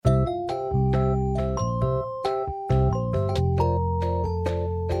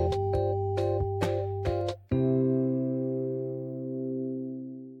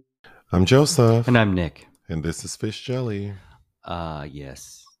I'm Joseph, And I'm Nick. and this is Fish Jelly.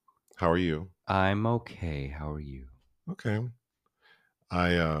 Yes. How are you? I'm okay. How are you? Okay.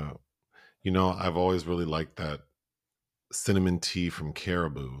 I, I've always really liked that cinnamon tea from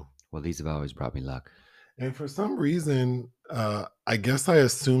Caribou. Well, these have always brought me luck. And for some reason, I guess I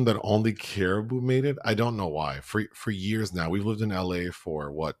assumed that only Caribou made it. I don't know why. For years now, we've lived in LA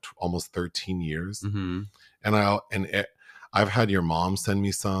for almost 13 years, Mm-hmm. I've had your mom send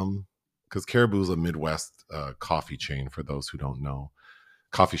me some because Caribou is a Midwest coffee chain. For those who don't know,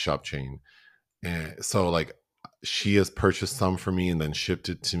 coffee shop chain. And so like she has purchased some for me and then shipped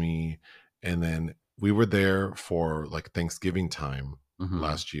it to me. And then we were there for like Thanksgiving time Mm-hmm.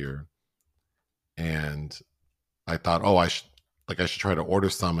 last year. And I thought, oh, I should try to order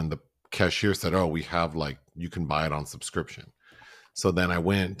some. And the cashier said, oh, we have like you can buy it on subscription. So then I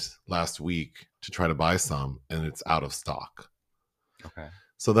went last week to try to buy some and it's out of stock. Okay.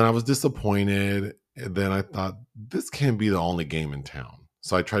 So then I was disappointed. And then I thought, this can't be the only game in town.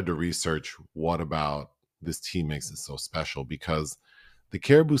 So I tried to research what about this tea makes it so special because the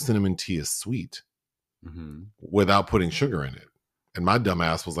Caribou cinnamon tea is sweet Mm-hmm. without putting sugar in it. And my dumb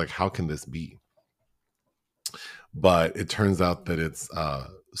ass was like, how can this be? But it turns out that it's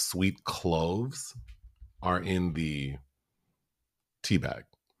sweet cloves are in the tea bag.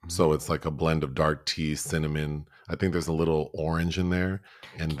 So it's like a blend of dark tea, cinnamon. I think there's a little orange in there,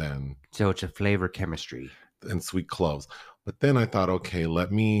 and then So it's a flavor chemistry. and sweet cloves. But then I thought, okay,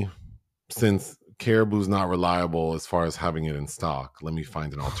 since Caribou's not reliable as far as having it in stock, let me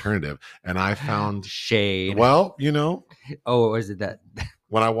find an alternative. And I found, Shade. well, Oh, is it that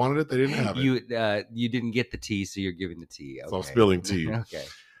when I wanted it, they didn't have it. you didn't get the tea, so you're giving the tea. Okay. So I'm spilling tea. Okay.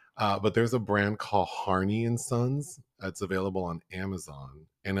 But there's a brand called Harney and Sons. It's available on Amazon.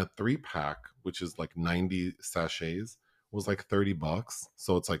 And a 3-pack, which is like 90 sachets, was like $30.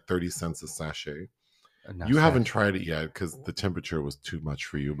 So it's like 30 cents a sachet. You haven't tried it yet because the temperature was too much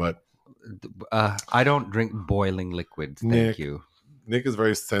for you. But I don't drink boiling liquids. Thank you. Nick is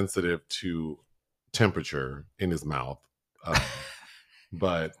very sensitive to temperature in his mouth.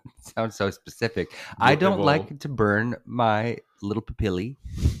 But sounds so specific. I don't like to burn my little papillae.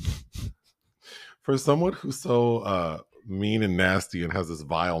 For someone who's so mean and nasty and has this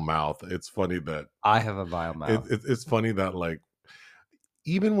vile mouth, it's funny that I have a vile mouth. It's funny that like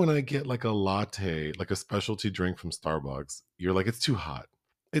even when I get like a latte, like a specialty drink from Starbucks, you're like, it's too hot.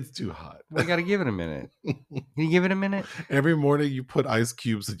 It's too hot. We got to give it a minute. Can you give it a minute? Every morning you put ice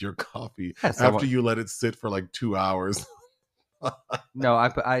cubes in your coffee after you let it sit for like 2 hours. No,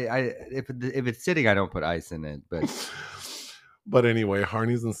 if it's sitting, I don't put ice in it. But anyway,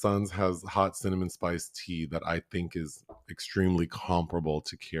 Harney's and Sons has hot cinnamon spice tea that I think is extremely comparable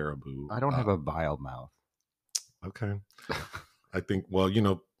to Caribou. I don't have a vile mouth. Okay. I think, well,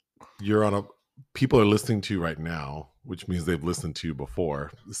 you're on people are listening to you right now, which means they've listened to you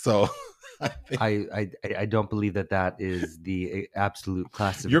before. So I don't believe that is the absolute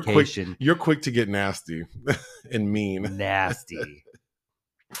classification. You're quick to get nasty and mean. Nasty.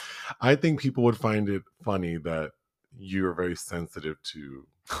 I think people would find it funny that you're very sensitive to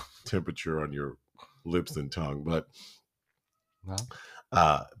temperature on your lips and tongue, but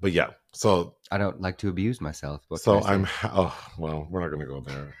yeah. So I don't like to abuse myself. We're not going to go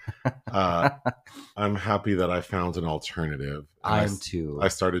there. I'm happy that I found an alternative. I'm too. I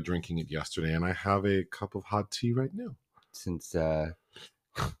started drinking it yesterday, and I have a cup of hot tea right now. Since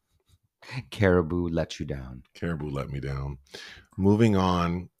Caribou let you down. Caribou let me down. Moving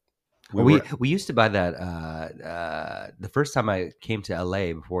on. We used to buy that the first time I came to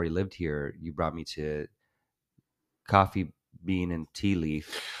LA before we lived here. You brought me to Coffee Bean and Tea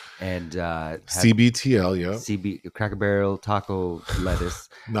Leaf and CBTL, yeah, Cracker Barrel taco lettuce,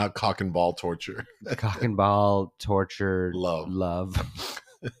 not cock and ball torture. Cock and ball torture, love.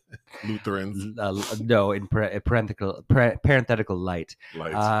 Lutherans, no, in parenthetical light.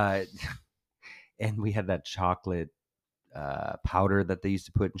 And we had that chocolate powder that they used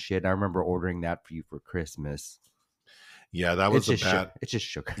to put in shit. I remember ordering that for you for Christmas. Yeah, that was it's just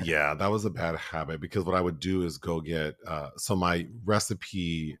sugar. Yeah, that was a bad habit because what I would do is go get so my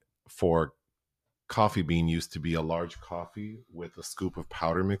recipe for coffee bean used to be a large coffee with a scoop of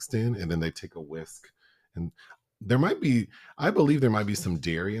powder mixed in, and then they take a whisk, and I believe there might be some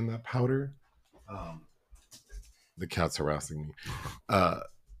dairy in that powder. The cat's harassing me.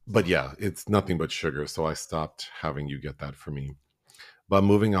 But yeah, it's nothing but sugar, so I stopped having you get that for me. But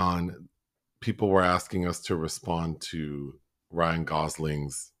moving on, people were asking us to respond to Ryan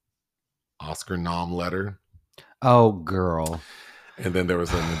Gosling's Oscar nom letter.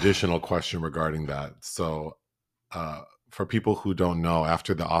 for people who don't know,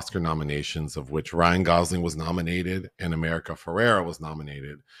 after the Oscar nominations, of which Ryan Gosling was nominated and America Ferrera was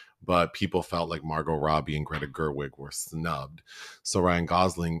nominated, but people felt like Margot Robbie and Greta Gerwig were snubbed. So Ryan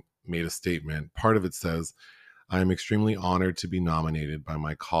Gosling made a statement. Part of it says, I am extremely honored to be nominated by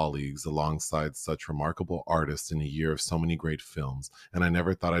my colleagues alongside such remarkable artists in a year of so many great films. And I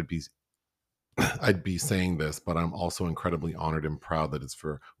never thought I'd be saying this, but I'm also incredibly honored and proud that it's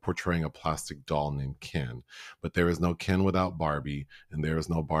for portraying a plastic doll named Ken. But there is no Ken without Barbie, and there is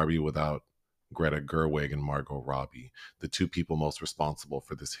no Barbie without Greta Gerwig and Margot Robbie, the two people most responsible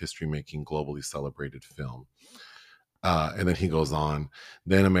for this history-making, globally celebrated film. And then he goes on.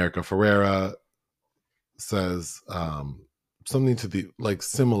 Then America Ferrera says something to the like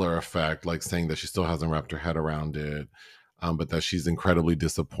similar effect, like saying that she still hasn't wrapped her head around it, but that she's incredibly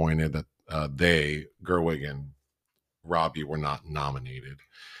disappointed that Gerwig and Robbie, were not nominated.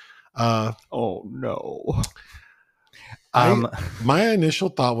 Oh no. My initial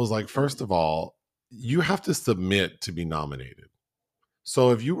thought was like, first of all, you have to submit to be nominated.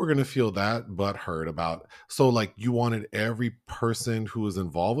 So if you were going to feel that butthurt about, so like you wanted every person who was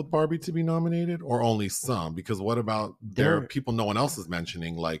involved with Barbie to be nominated, or only some? Because what about there are people no one else is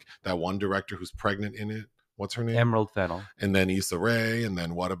mentioning, like that one director who's pregnant in it? What's her name? Emerald Fennell. And then Issa Rae. And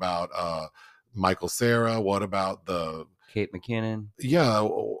then what about Michael Cera? What about the Kate McKinnon? Yeah,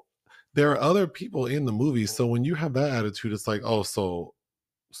 there are other people in the movie. So when you have that attitude, it's like, oh, so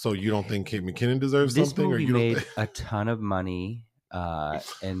you don't think Kate McKinnon deserves this something, movie or you made don't a ton of money.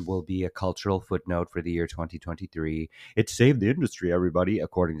 And will be a cultural footnote for the year 2023. It saved the industry, everybody,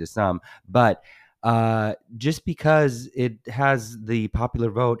 according to some. But just because it has the popular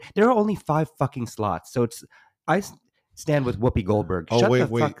vote, there are only 5 fucking slots. So I stand with Whoopi Goldberg.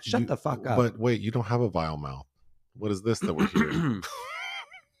 Shut the fuck up. But wait, you don't have a vile mouth. What is this that we're hearing?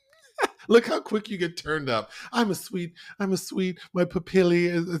 Look how quick you get turned up. I'm a sweet. My papillae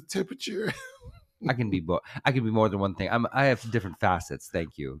is a temperature. I can be more than one thing. I have different facets.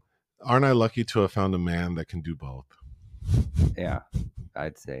 Thank you. Aren't I lucky to have found a man that can do both? Yeah,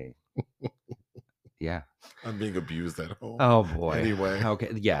 I'd say. Yeah. I'm being abused at home. Oh boy. Anyway. Okay.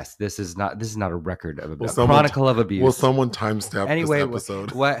 Yes, this is not a record of abuse. Chronicle of abuse. Will someone timestamp this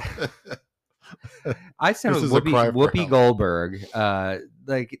episode? What? I said with Whoopi Goldberg.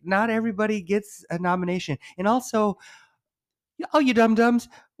 Like not everybody gets a nomination, and also, oh, you dum-dums,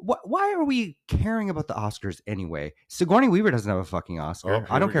 why are we caring about the Oscars anyway? Sigourney Weaver doesn't have a fucking Oscar.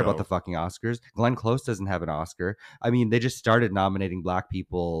 I don't care about the fucking Oscars. Glenn Close doesn't have an Oscar. I mean, they just started nominating black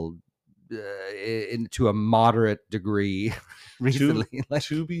people to a moderate degree recently.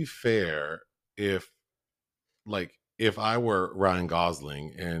 To be fair, if I were Ryan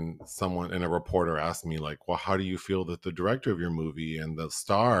Gosling and a reporter asked me like, well, how do you feel that the director of your movie and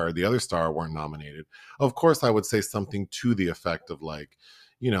the other star weren't nominated? Of course, I would say something to the effect of like,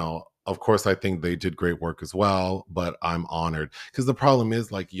 of course, I think they did great work as well, but I'm honored. Because the problem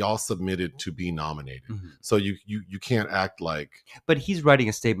is like y'all submitted to be nominated. Mm-hmm. So you can't act like. But he's writing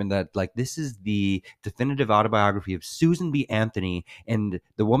a statement that like this is the definitive autobiography of Susan B. Anthony, and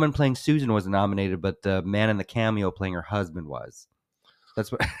the woman playing Susan was nominated, but the man in the cameo playing her husband was.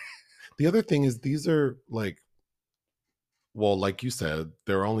 That's what. The other thing is these are like, well, like you said,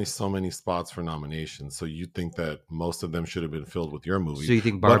 there are only so many spots for nominations. So you think that most of them should have been filled with your movie. So you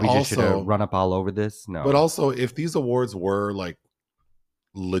think Barbie just should have run up all over this? No. But also, if these awards were like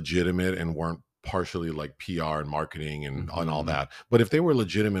legitimate and weren't partially like PR and marketing and all that, but if they were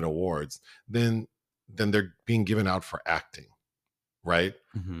legitimate awards, then they're being given out for acting, right?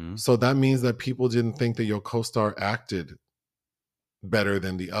 Mm-hmm. So that means that people didn't think that your co-star acted better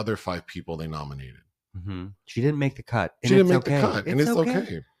than the other 5 people they nominated. Mm-hmm. She didn't make the cut. She didn't make the cut, and it's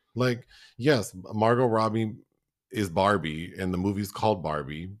okay. Like, yes, Margot Robbie is Barbie, and the movie's called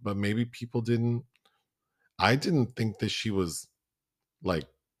Barbie, but maybe people didn't. I didn't think that she was like.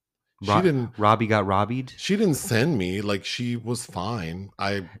 Robbie got robbied. She didn't send me. Like, she was fine.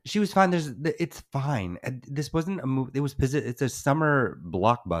 She was fine. It's fine. This wasn't a movie. It's a summer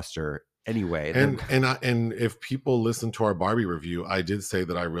blockbuster. Anyway, and if people listen to our Barbie review, I did say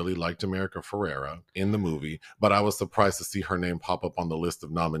that I really liked America Ferrera in the movie, but I was surprised to see her name pop up on the list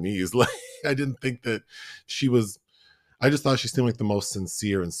of nominees. Like, I didn't think that she was. I just thought she seemed like the most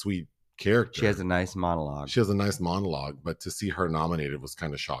sincere and sweet character. She has a nice monologue. But to see her nominated was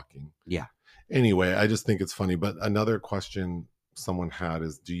kind of shocking. Yeah. Anyway, I just think it's funny. But another question someone had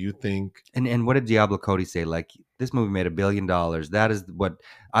is, do you think, and what did Diablo Cody say? Like, this movie made $1 billion. That is what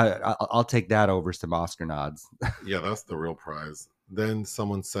I'll take that over some Oscar nods. Yeah, that's the real prize. Then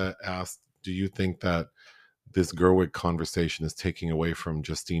someone asked, do you think that this Gerwig conversation is taking away from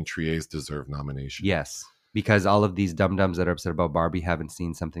Justine Trier's deserved nomination? Yes. because all of these dum-dums that are upset about Barbie haven't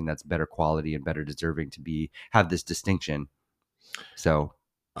seen something that's better quality and better deserving to have this distinction. So,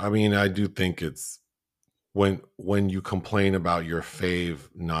 I mean, I do think it's when you complain about your fave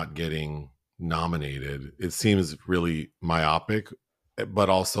not getting nominated, it seems really myopic, but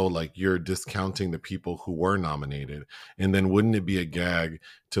also like you're discounting the people who were nominated. And then wouldn't it be a gag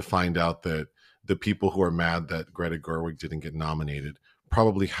to find out that the people who are mad that Greta Gerwig didn't get nominated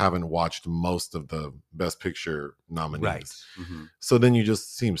probably haven't watched most of the Best Picture nominees. Right. Mm-hmm. So then you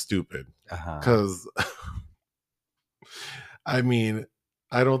just seem stupid. Because, I mean,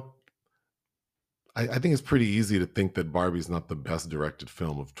 I think it's pretty easy to think that Barbie's not the best directed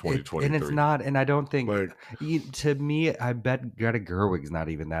film of 2023. And it's not. And I don't think, to me, I bet Greta Gerwig's not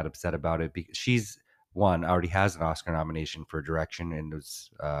even that upset about it, because she's, one, already has an Oscar nomination for direction and was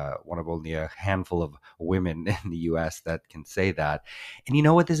one of only a handful of women in the US that can say that. And you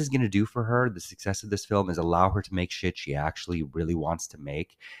know what this is going to do for her? The success of this film is allow her to make shit she actually really wants to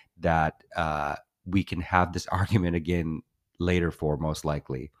make, that we can have this argument again later for, most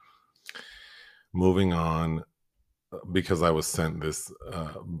likely. Moving on, because I was sent this,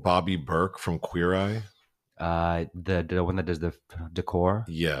 Bobby Burke from Queer Eye. The one that does the decor?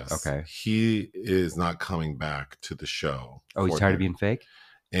 Yes. Okay. He is not coming back to the show. Oh, he's tired of being fake?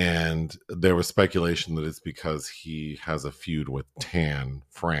 And there was speculation that it's because he has a feud with Tan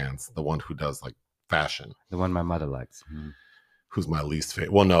France, the one who does like fashion. The one my mother likes. Mm-hmm. Who's my least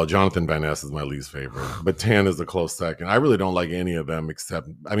favorite. Well, no, Jonathan Van Ness is my least favorite, but Tan is a close second. I really don't like any of them except,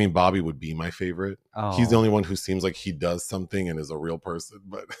 I mean, Bobby would be my favorite. Oh. He's the only one who seems like he does something and is a real person,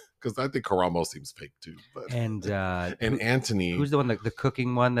 but because I think Karamo seems fake too. But and Anthony, who's the one, the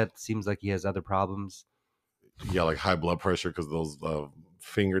cooking one that seems like he has other problems? Yeah, like high blood pressure because of those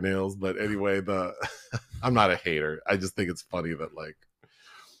fingernails. But anyway, I'm not a hater. I just think it's funny that like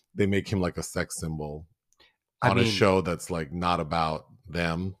they make him like a sex symbol on a show that's like not about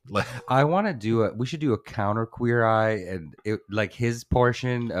them. I want to we should do a counter Queer Eye, and like his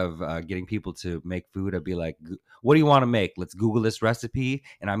portion of getting people to make food. I'd be like, what do you want to make? Let's Google this recipe,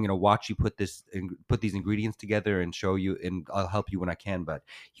 and I'm gonna watch you put these ingredients together and show you, and I'll help you when I can, but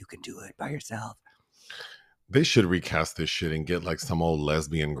you can do it by yourself. They should recast this shit and get like some old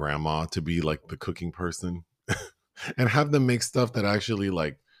lesbian grandma to be like the cooking person and have them make stuff that actually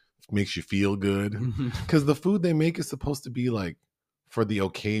like makes you feel good, because the food they make is supposed to be like for the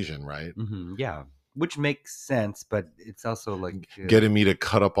occasion, right? Mm-hmm. Yeah, which makes sense, but it's also like getting me to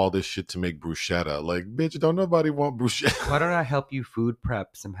cut up all this shit to make bruschetta. Like, bitch, don't nobody want bruschetta. Why don't I help you food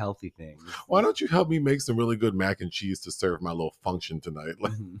prep some healthy things? Why don't you help me make some really good mac and cheese to serve my little function tonight?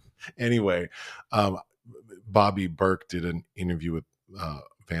 Like, anyway, Bobby Burke did an interview with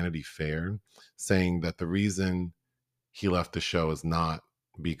Vanity Fair saying that the reason he left the show is not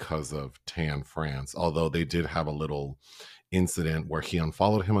because of Tan France, although they did have a little incident where he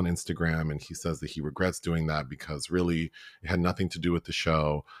unfollowed him on Instagram, and he says that he regrets doing that because really it had nothing to do with the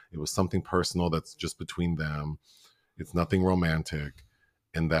show. It was something personal that's just between them. It's nothing romantic,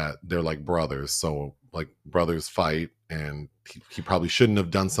 and that they're like brothers. So like brothers fight, and he probably shouldn't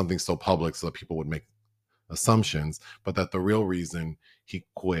have done something so public so that people would make assumptions, but that the real reason he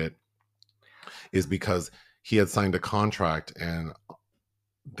quit is because he had signed a contract, and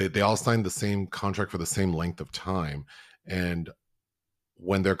they all signed the same contract for the same length of time. And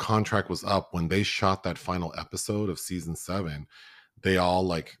when their contract was up, when they shot that final episode of season 7, they all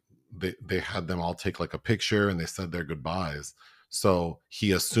like they had them all take like a picture and they said their goodbyes. So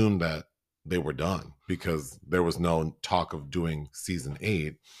he assumed that they were done because there was no talk of doing season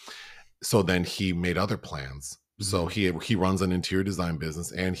 8. So then he made other plans. So he runs an interior design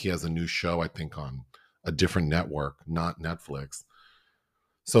business, and he has a new show, I think, on a different network, not Netflix.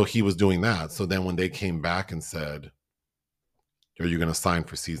 So he was doing that. So then when they came back and said, are you going to sign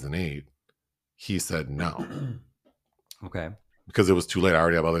for season 8? He said no. Okay. Because it was too late. I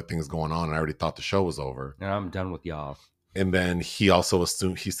already have other things going on, and I already thought the show was over. And I'm done with y'all. And then he also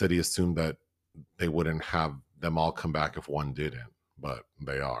assumed that they wouldn't have them all come back if one didn't, but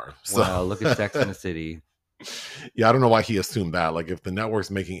they are. So well, look at Sex and the City. Yeah, I don't know why he assumed that. Like, if the network's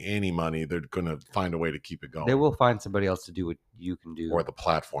making any money, they're going to find a way to keep it going. They will find somebody else to do what you can do. Or the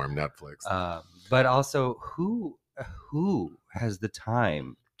platform, Netflix. But also, who has the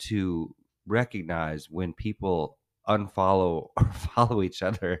time to recognize when people unfollow or follow each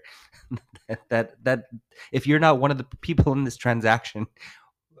other? that if you're not one of the people in this transaction,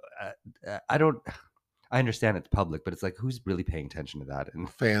 I understand it's public, but it's like, who's really paying attention to that? And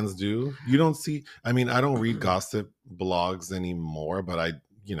fans do. You don't see. I mean, I don't read gossip blogs anymore, but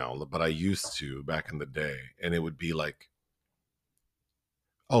I used to back in the day, and it would be like,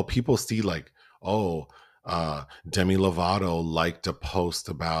 oh, people see like, oh, Demi Lovato liked a post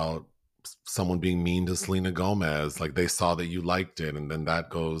about someone being mean to Selena Gomez. Like they saw that you liked it, and then that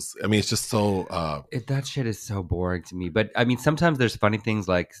goes. I mean, it's just so. That shit is so boring to me. But I mean, sometimes there's funny things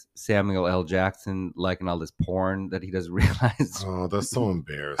like Samuel L. Jackson liking all this porn that he doesn't realize. Oh, that's so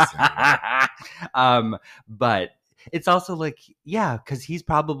embarrassing. But it's also like, yeah, because he's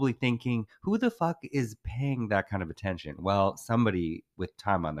probably thinking, who the fuck is paying that kind of attention? Well, somebody with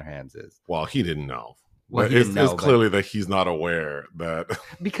time on their hands is. Well, he didn't know. Well, but it's clearly that he's not aware that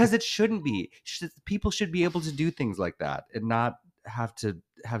because it shouldn't be. People should be able to do things like that and not have to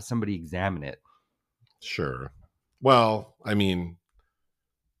have somebody examine it. Sure. Well, I mean,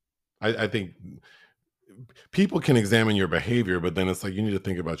 I think people can examine your behavior, but then it's like you need to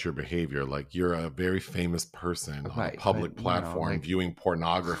think about your behavior. Like you're a very famous person on a public platform viewing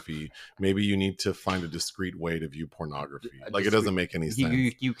pornography. Maybe you need to find a discreet way to view pornography. Like it doesn't make any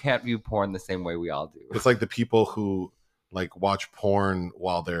sense. You can't view porn the same way we all do. It's like the people who like watch porn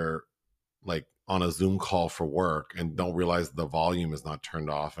while they're like on a Zoom call for work and don't realize the volume is not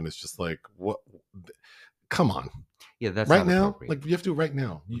turned off, and it's just like, what? Come on. Yeah, that's right now. Like you have to right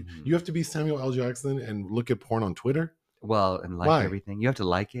now. Mm-hmm. You have to be Samuel L. Jackson and look at porn on Twitter. Well, and like everything, you have to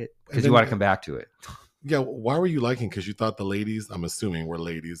like it because you want to come back to it. Yeah, why were you liking? Because you thought the ladies, I'm assuming, were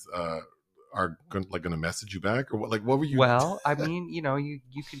ladies, are going to message you back, or what? Like, what were you? Well, I mean,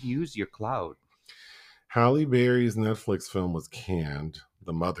 you could use your clout. Halle Berry's Netflix film was canned.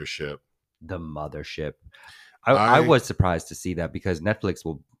 The Mothership. The Mothership. I was surprised to see that because Netflix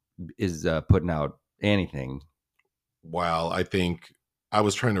is putting out anything. Well, I think I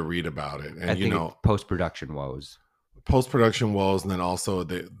was trying to read about it, and post-production woes, and then also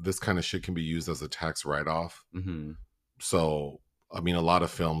this kind of shit can be used as a tax write-off. Mm-hmm. So, I mean, a lot of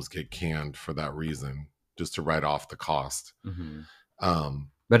films get canned for that reason, just to write off the cost. Mm-hmm.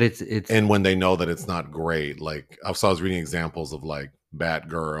 But it's and when they know that it's not great, like so I was reading examples of like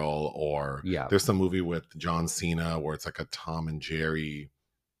Batgirl, or there's some movie with John Cena where it's like a Tom and Jerry.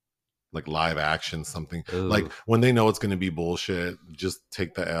 Like live action something. Ooh. Like when they know it's going to be bullshit, just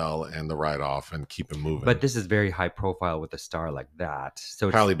take the L and the write off and keep it moving. But this is very high profile with a star like that. So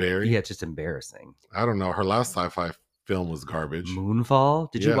it's, Halle Berry? Yeah, it's just embarrassing. I don't know. Her last sci-fi film was garbage.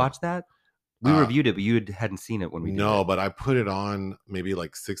 Moonfall? Did you watch that? We reviewed it, but you hadn't seen it when we did it. But I put it on maybe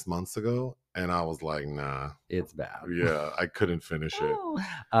like 6 months ago and I was like, nah. It's bad. Yeah, I couldn't finish it.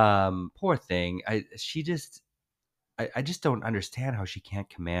 Poor thing. I just don't understand how she can't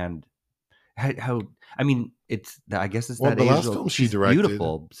command how I mean I guess it's that the last film she directed,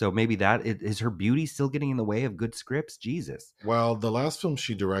 beautiful, so maybe that is her beauty still getting in the way of good scripts. Jesus. Well, the last film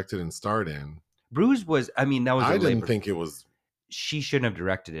she directed and starred in, Bruise, was that was I didn't think it was. She shouldn't have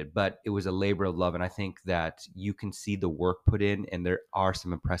directed it, but it was a labor of love, and I think that you can see the work put in, and there are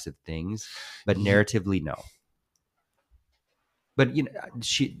some impressive things, but narratively, no. But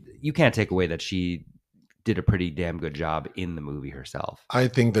you can't take away that she did a pretty damn good job in the movie herself. I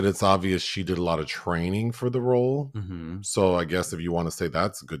think that it's obvious she did a lot of training for the role. Mm-hmm. So I guess if you want to say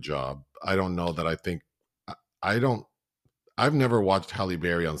that's a good job, I don't know that I've never watched Halle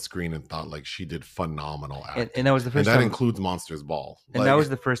Berry on screen and thought like she did phenomenal acting. And that was the first time. And that includes Monsters Ball. And that was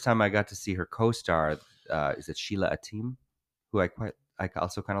the first time I got to see her co-star. Is it Sheila Atim, who I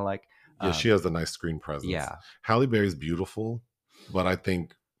also kind of like. Yeah, she has a nice screen presence. Yeah. Halle Berry's beautiful, but I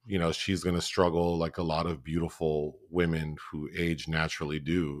think she's going to struggle like a lot of beautiful women who age naturally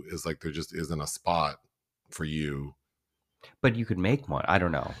do. Is like there just isn't a spot for you. But you could make one. I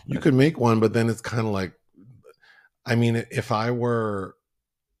don't know. You could make one, but then it's kind of like, I mean, if I were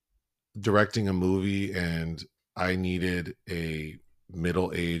directing a movie and I needed a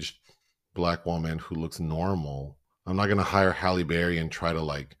middle-aged Black woman who looks normal, I'm not going to hire Halle Berry and try to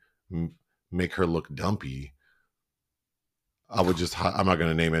like make her look dumpy. I'm not going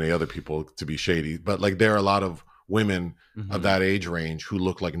to name any other people to be shady, but like there are a lot of women mm-hmm. of that age range who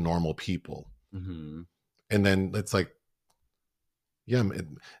look like normal people. Mm-hmm. And then it's like, yeah,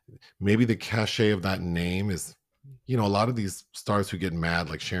 maybe the cachet of that name is, a lot of these stars who get mad,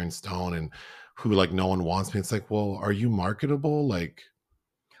 like Sharon Stone, and who like no one wants me. It's like, well, are you marketable? Like,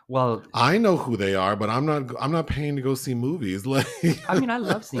 well, I know who they are, but I'm not paying to go see movies. Like, I mean, I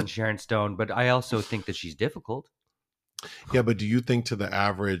love seeing Sharon Stone, but I also think that she's difficult. Yeah, but do you think to the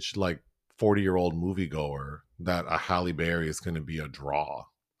average like 40-year-old moviegoer that a Halle Berry is going to be a draw?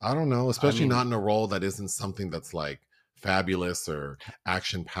 I don't know, especially not in a role that isn't something that's like fabulous or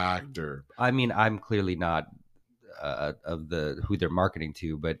action packed or. I mean, I'm clearly not of who they're marketing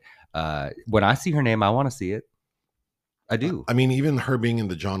to, but when I see her name, I want to see it. I do. I mean, even her being in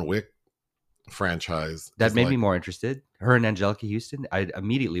the John Wick franchise. That made me more interested. Her and Angelica Houston, I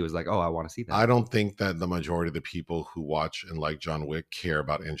immediately was like, oh, I want to see that. I don't think that the majority of the people who watch and like John Wick care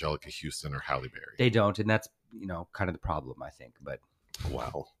about Angelica Houston or Halle Berry. They don't, and that's, kind of the problem, I think. But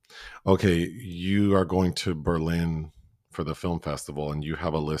wow. Okay, you are going to Berlin for the film festival, and you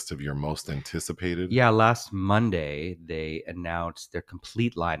have a list of your most anticipated. Yeah, last Monday they announced their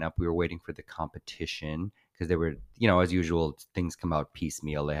complete lineup. We were waiting for the competition because they were, as usual, things come out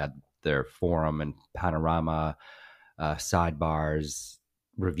piecemeal. They had their forum and panorama sidebars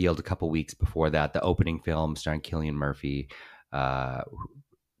revealed a couple weeks before that. The opening film starring Cillian Murphy. But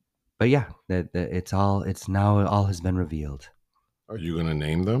yeah, it's now all has been revealed. Are you going to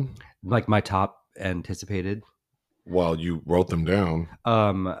name them? Like my top anticipated? Well, you wrote them down.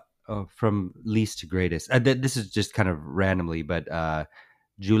 From least to greatest. This is just kind of randomly, but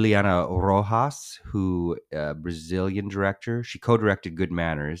Juliana Rojas, who Brazilian director, she co-directed Good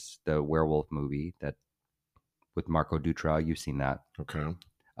Manners, the werewolf movie that with Marco Dutra. You've seen that. Okay.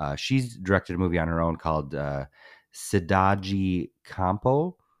 She's directed a movie on her own called Cidade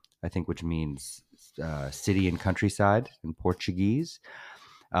Campo, I think, which means city and countryside in Portuguese.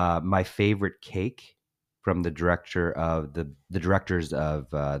 My Favorite Cake, from the directors of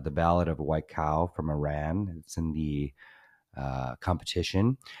The Ballad of a White Cow from Iran. It's in the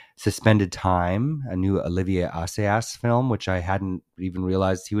competition. Suspended Time, a new Olivier Assayas film, which I hadn't even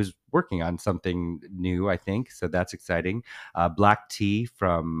realized he was working on something new, I think. So that's exciting. Black Tea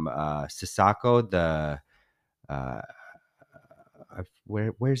from Sissako,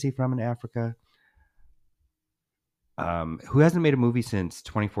 where's he from in Africa? Who hasn't made a movie since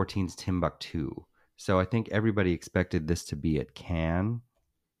 2014's Timbuktu. So I think everybody expected this to be at Cannes.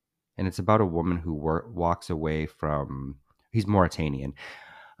 And it's about a woman who walks away from... He's Mauritanian,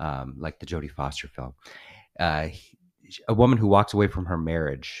 like the Jodie Foster film. A woman who walks away from her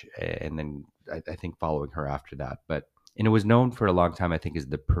marriage, and then I think following her after that. And it was known for a long time, I think, as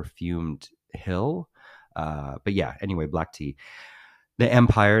The Perfumed Hill. But yeah, anyway, Black Tea. The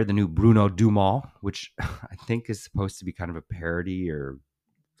Empire, the new Bruno Dumont, which I think is supposed to be kind of a parody or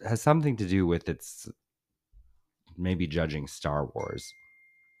has something to do with its maybe judging Star Wars.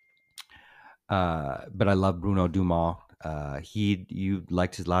 But I love Bruno Dumont. You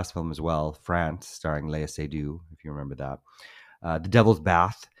liked his last film as well, France, starring Léa Seydoux, if you remember that. The Devil's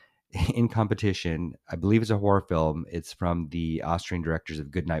Bath, in competition. I believe it's a horror film. It's from the Austrian directors of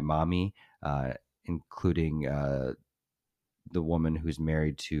Goodnight Mommy, including the woman who's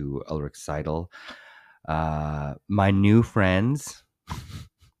married to Ulrich Seidel. My New Friends,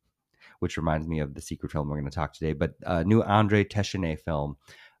 which reminds me of the secret film we're going to talk today, but a new André Téchiné film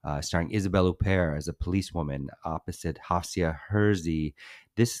starring Isabelle Huppert as a policewoman opposite Hafsia Herzi.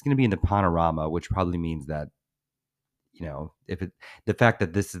 This is going to be in the panorama, which probably means that, the fact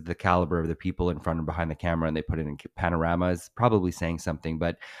that this is the caliber of the people in front and behind the camera and they put it in panorama is probably saying something.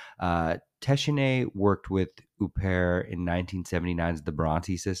 But Téchiné worked with Huppert in 1979's The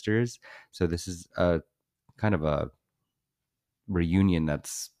Bronte Sisters. So this is a kind of a reunion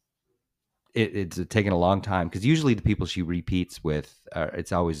that's it's taken a long time, because usually the people she repeats with,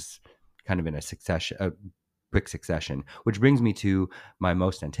 it's always kind of in a quick succession, which brings me to my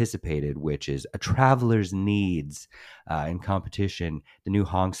most anticipated, which is A Traveler's Needs, in competition, the new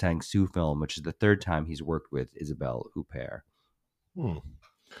Hong Sang-soo film, which is the third time he's worked with Isabelle Huppert.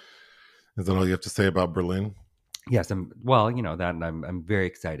 Is that all you have to say about Berlin? Yes, that, and I'm very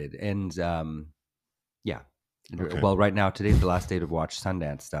excited. And yeah. Okay. Well, right now, today's the last day to watch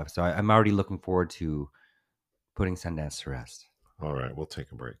Sundance stuff, so I'm already looking forward to putting Sundance to rest. All right, we'll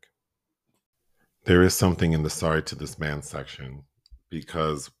take a break. There is something in the Sorry to This Man section,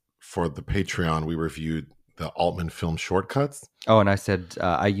 because for the Patreon, we reviewed the Altman film Shortcuts. Oh, and I said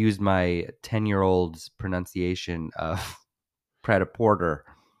I used my 10-year-old's pronunciation of Pret-a-Porter.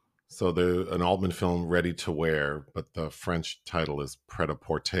 So an Altman film, Ready to Wear, but the French title is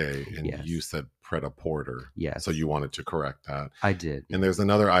Pret-a-Porter, and yes. You said Pret-a-Porter. Yes. So you wanted to correct that. I did. And there's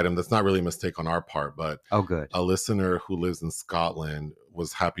another item that's not really a mistake on our part, but good. A listener who lives in Scotland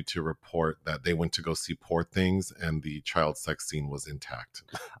was happy to report that they went to go see Poor Things, and the child sex scene was intact.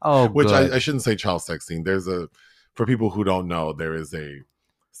 Oh, which I shouldn't say child sex scene. For people who don't know, there is a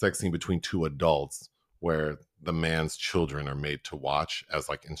sex scene between two adults where the man's children are made to watch as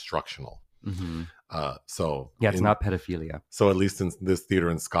like instructional. Mm-hmm. It's not pedophilia. So at least in this theater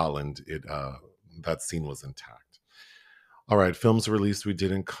in Scotland, that scene was intact. All right, films released we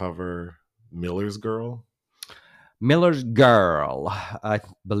didn't cover. Miller's Girl. I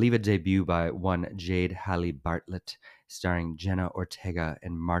believe a debut by one Jade Halle Bartlett, starring Jenna Ortega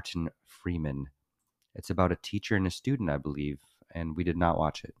and Martin Freeman. It's about a teacher and a student, I believe, and we did not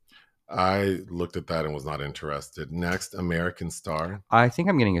watch it. I looked at that and was not interested. Next, American Star. I think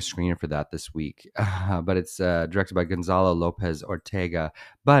I'm getting a screener for that this week, but it's directed by Gonzalo Lopez Ortega,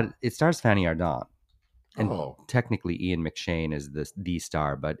 but it stars Fanny Ardant. And technically Ian McShane is the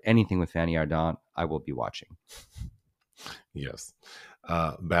star, but anything with Fanny Ardant, I will be watching. Yes.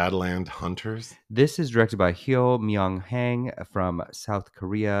 Badland Hunters. This is directed by Hyo Myung-hang from South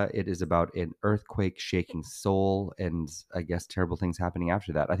Korea. It is about an earthquake shaking Seoul and I guess terrible things happening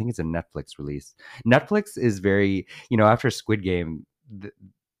after that. I think it's a Netflix release. Netflix is very, after Squid Game,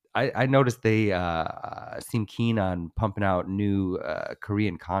 I noticed they seem keen on pumping out new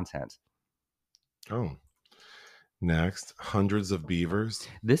Korean content. Oh. Next, Hundreds of Beavers.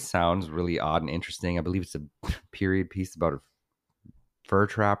 This sounds really odd and interesting. I believe it's a period piece about a fur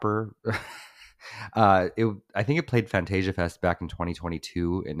trapper. I think it played Fantasia Fest back in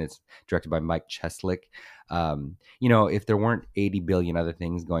 2022, and it's directed by Mike Cheslick. If there weren't 80 billion other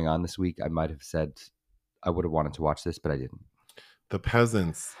things going on this week, I might have said I would have wanted to watch this, but I didn't. The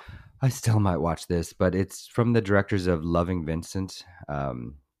Peasants. I still might watch this, but it's from the directors of Loving Vincent,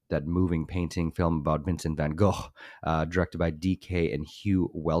 that moving painting film about Vincent van Gogh, directed by DK and Hugh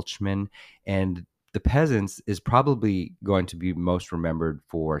Welchman. And The Peasants is probably going to be most remembered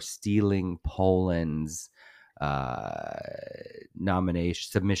for stealing Poland's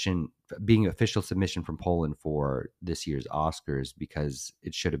submission, being official submission from Poland for this year's Oscars, because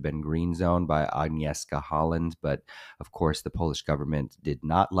it should have been Green Zone by Agnieszka Holland. But of course, the Polish government did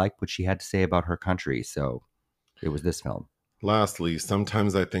not like what she had to say about her country. So it was this film. Lastly,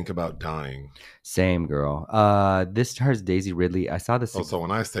 Sometimes I Think About Dying. Same, girl. This stars Daisy Ridley. I saw this. Oh, so when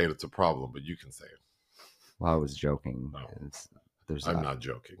I say it, it's a problem, but you can say it. Well, I was joking. No, I'm not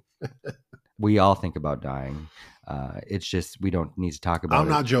joking. We all think about dying. It's just we don't need to talk about it. I'm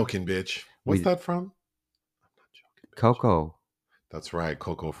not joking, bitch. What's that from? I'm not joking, bitch. Coco. That's right.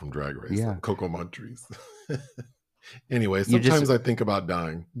 Coco from Drag Race. Yeah. Coco Montrese. Anyway, sometimes I think about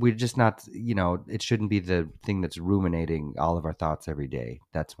dying. We're just not, it shouldn't be the thing that's ruminating all of our thoughts every day.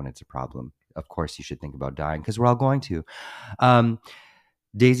 That's when it's a problem. Of course, you should think about dying because we're all going to.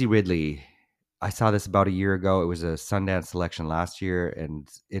 Daisy Ridley. I saw this about a year ago. It was a Sundance selection last year, and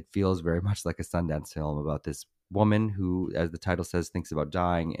it feels very much like a Sundance film about this woman who, as the title says, thinks about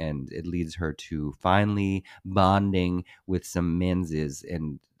dying, and it leads her to finally bonding with some menses.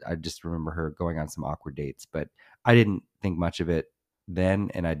 And I just remember her going on some awkward dates, but I didn't think much of it then,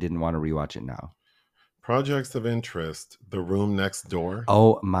 and I didn't want to rewatch it now. Projects of interest: The Room Next Door.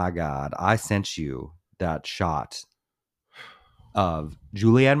 Oh my God. I sent you that shot of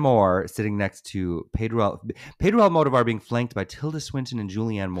Julianne Moore sitting next to Pedro Almodovar being flanked by Tilda Swinton and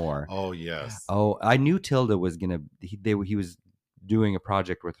Julianne Moore. Oh, yes. Oh, I knew Tilda was he was doing a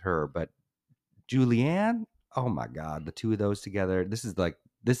project with her, but Julianne, oh my God, the two of those together. This is the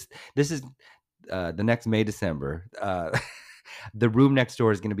next May, December. The Room Next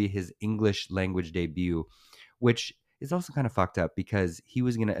Door is going to be his English language debut, which is also kind of fucked up because he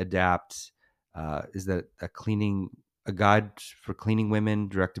was going to adapt, is that a guide for cleaning women,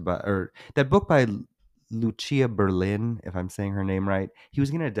 directed by, or that book by Lucia Berlin, if I'm saying her name right. He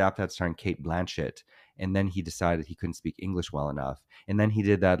was going to adapt that starring Cate Blanchett, and then he decided he couldn't speak English well enough, and then he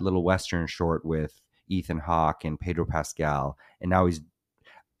did that little Western short with Ethan Hawke and Pedro Pascal, and now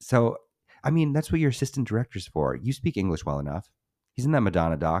that's what your assistant director's for. You speak English well enough. He's in that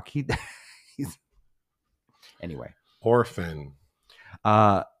Madonna doc. He's anyway. Orphan.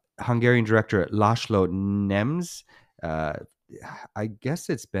 Hungarian director Laszlo Nemes. I guess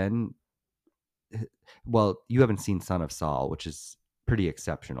it's been, well, you haven't seen Son of Saul, which is pretty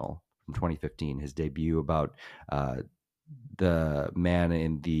exceptional, from 2015, his debut about the man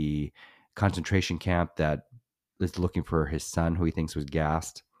in the concentration camp that is looking for his son who he thinks was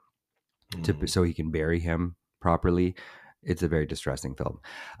gassed so he can bury him properly. It's a very distressing film.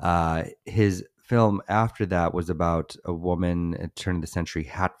 His film after that was about a woman at turn of the century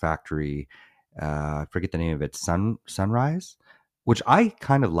hat factory. I forget the name of it. Sunrise, which I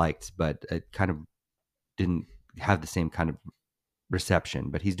kind of liked, but it kind of didn't have the same kind of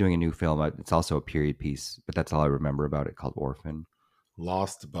reception. But he's doing a new film. It's also a period piece, but that's all I remember about it, called Orphan.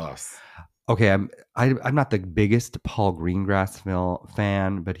 Lost Bus. Okay, I'm not the biggest Paul Greengrass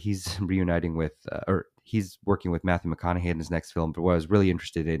fan, but he's reuniting with, or he's working with Matthew McConaughey in his next film. But what I was really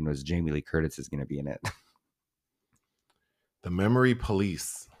interested in was Jamie Lee Curtis is going to be in it. The Memory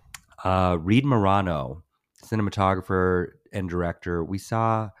Police. Reed Morano, cinematographer and director. We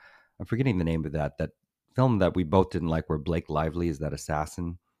saw, I'm forgetting the name of that film that we both didn't like, where Blake Lively is that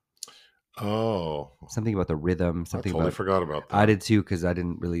assassin. Oh, something about the rhythm. I totally forgot about that. I did too, because I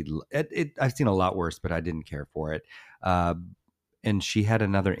didn't really. I've seen a lot worse, but I didn't care for it. and she had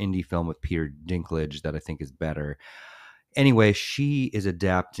another indie film with Peter Dinklage that I think is better. Anyway, she is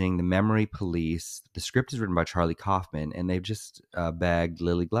adapting The Memory Police. The script is written by Charlie Kaufman, and they've just bagged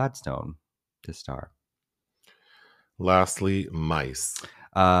Lily Gladstone to star. Lastly, Mice.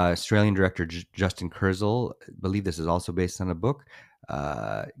 Australian director Justin Kurzel, I believe this is also based on a book,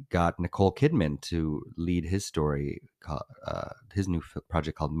 got Nicole Kidman to lead his story, his new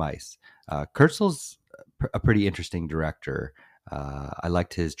project called Mice. Kurzel's a pretty interesting director. I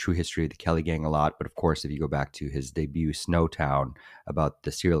liked his True History of the Kelly Gang a lot, but of course, if you go back to his debut, Snowtown, about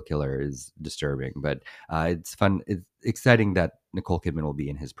the serial killer, is disturbing. But it's fun. It's exciting that Nicole Kidman will be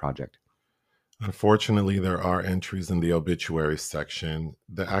in his project. Unfortunately, there are entries in the obituary section.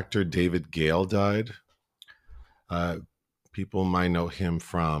 The actor David Gale died. People might know him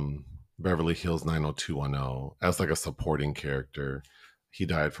from Beverly Hills 90210 as like a supporting character. He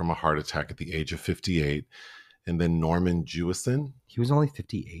died from a heart attack at the age of 58. And then Norman Jewison. He was only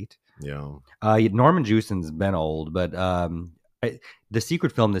 58? Yeah. Norman Jewison's been old, but the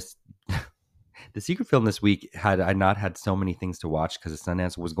secret film this week, had I not had so many things to watch because the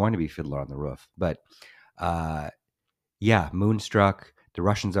Sundance, was going to be Fiddler on the Roof. But yeah, Moonstruck, The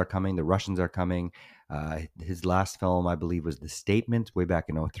Russians Are Coming. His last film, I believe, was The Statement way back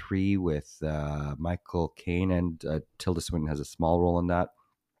in 2003 with Michael Caine, and Tilda Swinton has a small role in that.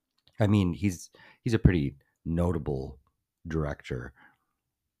 I mean, he's a pretty notable director.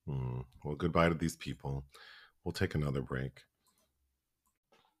 Well, goodbye to these people. We'll take another break.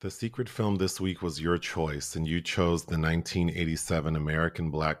 The secret film this week was your choice, and you chose the 1987 American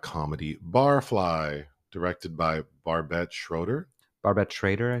black comedy Barfly, directed by Barbet Schroeder. Barbet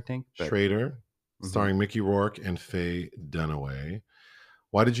Schrader, I think. Schrader, starring Mickey Rourke and Faye Dunaway.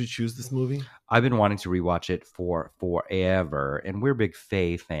 Why did you choose this movie? I've been wanting to rewatch it for forever, and we're big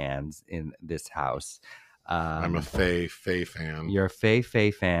Faye fans in this house. I'm a Faye fan. You're a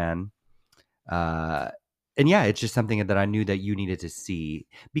Faye fan. And yeah, it's just something that I knew that you needed to see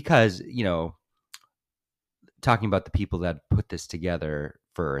because, you know, talking about the people that put this together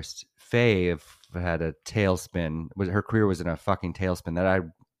first, Faye had a tailspin. Her career was in a fucking tailspin that I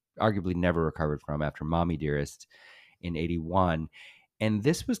arguably never recovered from after Mommy Dearest in 1981. And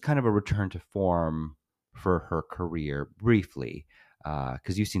this was kind of a return to form for her career briefly.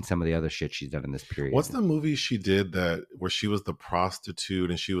 Because you've seen some of the other shit she's done in this period. What's the movie she did where she was the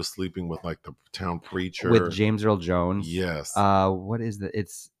prostitute and she was sleeping with like the town preacher with James Earl Jones? Yes. What is that?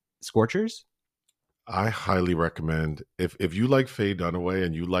 It's Scorchers. I highly recommend if you like Faye Dunaway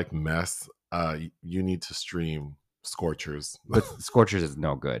and you like mess, you need to stream Scorchers. But Scorchers is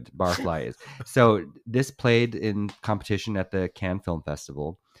no good. Barfly is. So this played in competition at the Cannes Film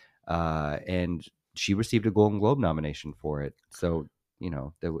Festival, and she received a Golden Globe nomination for it. So, you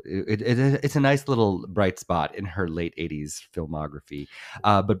know, it's a nice little bright spot in her late 80s filmography.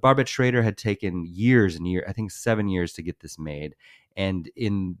 But Barbet Schrader had taken years and years, I think 7 years to get this made. And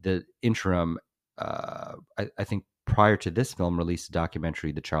in the interim, I think prior to this film, released a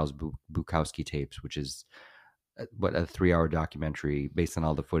documentary, the Charles Bukowski tapes, which is a 3-hour documentary based on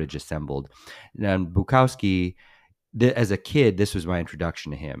all the footage assembled. And Bukowski, as a kid, this was my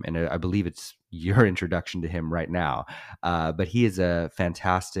introduction to him, and I believe it's your introduction to him right now. But he is a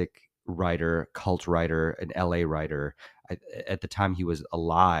fantastic writer, cult writer, an LA writer. At the time he was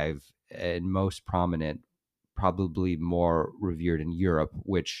alive and most prominent, probably more revered in Europe,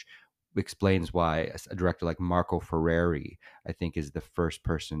 which explains why a director like Marco Ferreri, I think, is the first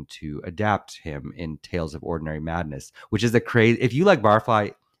person to adapt him in Tales of Ordinary Madness, which is a crazy. If you like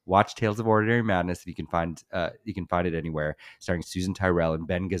Barfly, watch Tales of Ordinary Madness. If you can find it anywhere. Starring Susan Tyrrell, and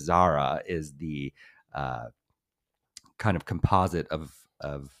Ben Gazzara is the kind of composite of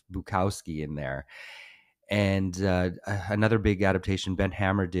Bukowski in there. And another big adaptation, Ben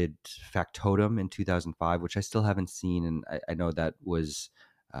Hammer did Factotum in 2005, which I still haven't seen, and I know that was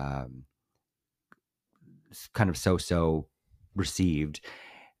kind of so received.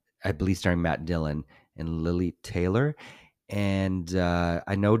 I believe starring Matt Dillon and Lily Taylor. And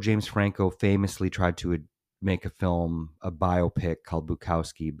I know James Franco famously tried to make a biopic called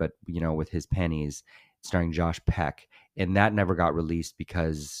Bukowski, but, you know, with his pennies, starring Josh Peck. And that never got released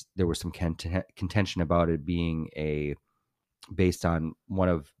because there was some contention about it being based on one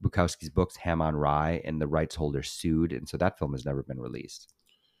of Bukowski's books, Ham on Rye, and the rights holder sued. And so that film has never been released.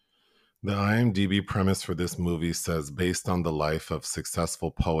 The IMDb premise for this movie says, based on the life of successful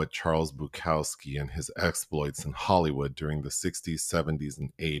poet Charles Bukowski and his exploits in Hollywood during the 60s, 70s,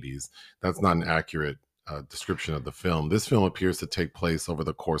 and 80s. That's not an accurate description of the film. This film appears to take place over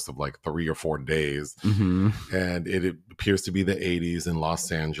the course of like 3 or 4 days. And it appears to be the 80s in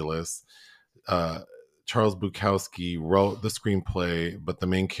Los Angeles. Charles Bukowski wrote the screenplay, but the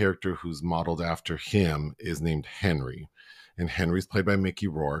main character who's modeled after him is named Henry. And Henry's played by Mickey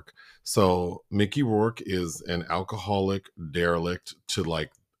Rourke. So Mickey Rourke is an alcoholic derelict to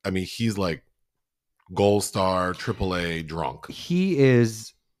like, I mean, he's like gold star, AAA drunk. He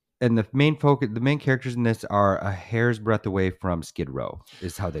is, and the main characters in this are a hair's breadth away from Skid Row,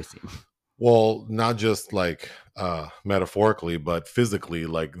 is how they seem. Well, not just like metaphorically, but physically.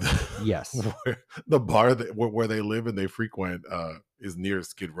 Like, yes, the bar where they live and they frequent is near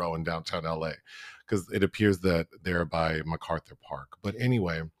Skid Row in downtown LA, because it appears that they're by MacArthur Park. But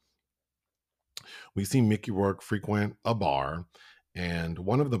anyway, we see Mickey Rourke frequent a bar, and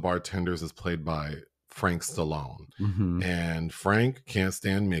one of the bartenders is played by Frank Stallone. Mm-hmm. And Frank can't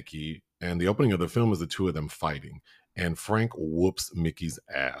stand Mickey. And the opening of the film is the two of them fighting. And Frank whoops Mickey's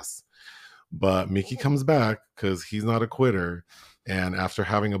ass. But Mickey comes back because he's not a quitter. And after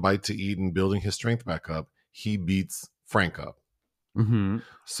having a bite to eat and building his strength back up, he beats Frank up. Mm-hmm.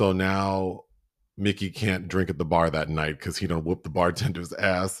 So now Mickey can't drink at the bar that night because he don't whoop the bartender's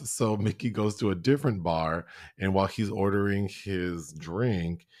ass. So Mickey goes to a different bar, and while he's ordering his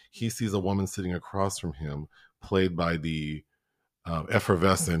drink, he sees a woman sitting across from him, played by the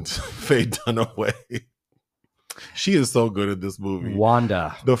effervescent Faye Dunaway. She is so good at this movie.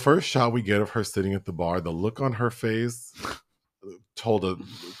 Wanda. The first shot we get of her sitting at the bar, the look on her face told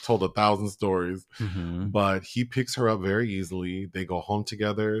 1,000 stories. Mm-hmm. But he picks her up very easily. They go home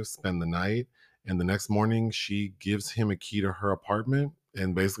together, spend the night, and the next morning she gives him a key to her apartment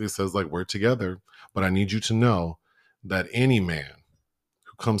and basically says, like, we're together, but I need you to know that any man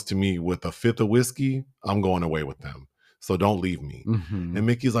who comes to me with a fifth of whiskey, I'm going away with them. So don't leave me. Mm-hmm. And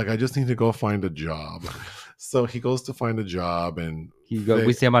Mickey's like, I just need to go find a job. So he goes to find a job, and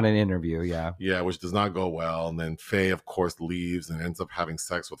we see him on an interview, yeah, which does not go well. And then Faye, of course, leaves and ends up having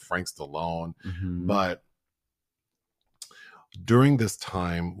sex with Frank Stallone. Mm-hmm. But during this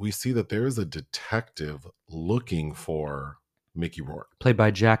time, we see that there is a detective looking for Mickey Rourke, played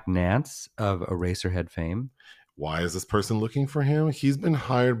by Jack Nance of Eraserhead fame. Why is this person looking for him? He's been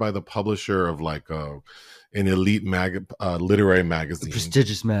hired by the publisher of like an elite literary magazine, a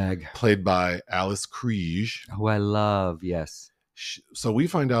prestigious mag, played by Alice Kriege, who I love. Yes. So we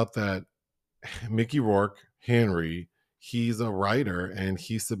find out that Mickey Rourke, Henry, he's a writer, and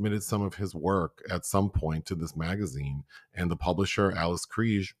he submitted some of his work at some point to this magazine, and the publisher, Alice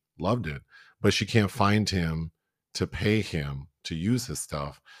Kriege, loved it, but she can't find him to pay him to use his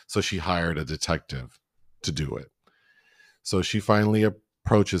stuff, so she hired a detective to do it. So she finally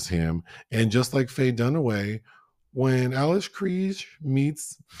approaches him, and just like Faye Dunaway, when Alice Kriege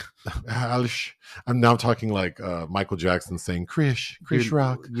meets Alice, I'm now talking like Michael Jackson saying Krish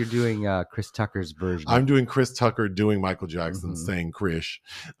Rock. You're doing Chris Tucker's version. I'm doing Chris Tucker doing Michael Jackson saying Krish.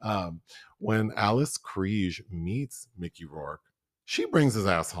 When Alice Kriege meets Mickey Rourke, she brings his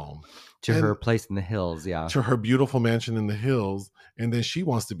ass home to her place in the hills, to her beautiful mansion in the hills, and then she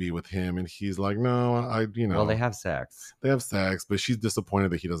wants to be with him, and he's like, no, well, they have sex, but she's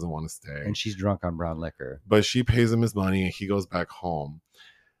disappointed that he doesn't want to stay, and she's drunk on brown liquor, but she pays him his money, and he goes back home,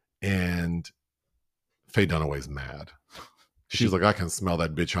 and Faye Dunaway's mad. She's like, I can smell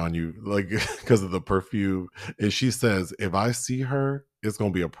that bitch on you, like, because of the perfume, and she says, if I see her, it's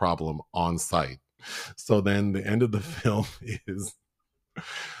gonna be a problem on site. So then the end of the film is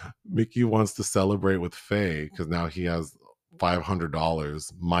Mickey wants to celebrate with Faye because now he has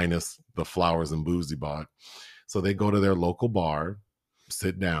 $500 minus the flowers and booze he bought. So they go to their local bar,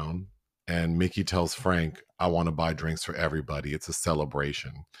 sit down, and Mickey tells Frank, I want to buy drinks for everybody. It's a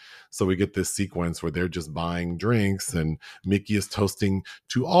celebration. So we get this sequence where they're just buying drinks, and Mickey is toasting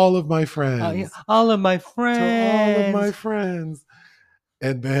to all of my friends. All of my friends. To all of my friends.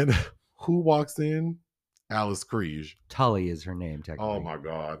 And then who walks in? Alice Kriege. Tully is her name, technically. Oh my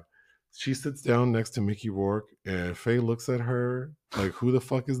God. She sits down next to Mickey Rourke, and Faye looks at her like, who the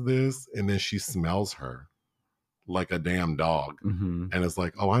fuck is this? And then she smells her like a damn dog. Mm-hmm. And it's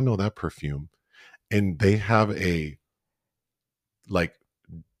like, oh, I know that perfume. And they have a like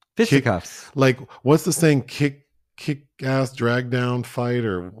fisticuffs. Like, what's the saying? Kick ass, drag down fight,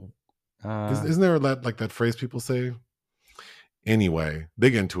 or isn't there that phrase people say? Anyway, they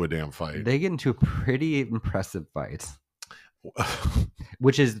get into a damn fight. They get into a pretty impressive fight,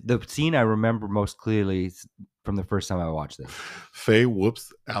 which is the scene I remember most clearly from the first time I watched this. Faye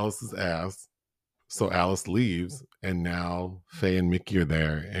whoops Alice's ass, so Alice leaves, and now Faye and Mickey are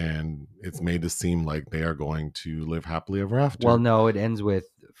there, and it's made to seem like they are going to live happily ever after. Well, no, it ends with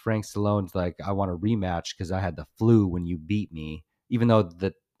Frank Stallone's like, I want a rematch because I had the flu when you beat me, even though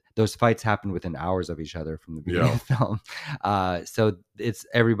those fights happened within hours of each other from the beginning of the film. So it's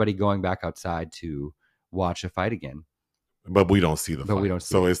everybody going back outside to watch a fight again. But we don't see the But we fight, don't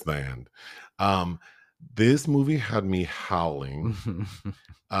see so it. it's the end. This movie had me howling.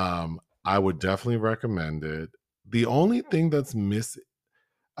 I would definitely recommend it. The only thing that's missing,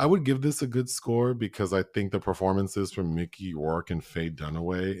 I would give this a good score because I think the performances from Mickey Rourke and Faye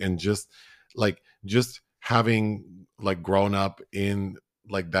Dunaway, and just having like grown up in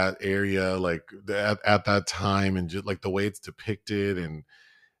like that area, like at that time, and just like the way it's depicted, and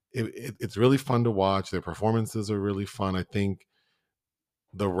it's really fun to watch. Their performances are really fun. I think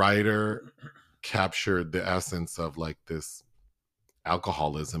the writer captured the essence of like this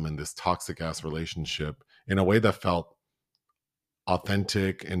alcoholism and this toxic ass relationship in a way that felt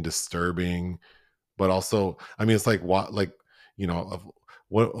authentic and disturbing, but also, I mean, it's like what, like, you know, of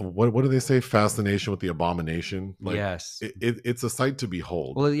what do they say? Fascination with the abomination. Like Yes. it's a sight to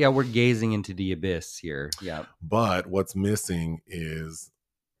behold. Well, yeah, we're gazing into the abyss here. Yeah. But what's missing is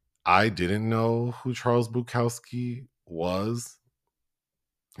I didn't know who Charles Bukowski was.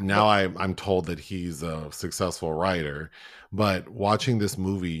 Now I'm told that he's a successful writer, but watching this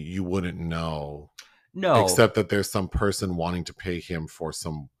movie, you wouldn't know. No. Except that there's some person wanting to pay him for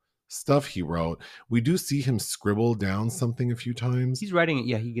some stuff he wrote. We do see him scribble down something a few times. He's writing it.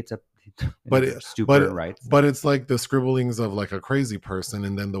 Yeah, he gets up but stupor and writes. But it's like the scribblings of like a crazy person,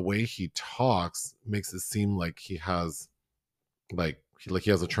 and then the way he talks makes it seem like he has like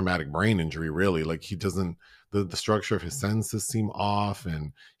he has a traumatic brain injury, really. Like he doesn't, the structure of his sentences seem off,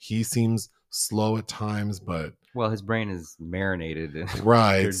 and he seems slow at times, but well, his brain is marinated in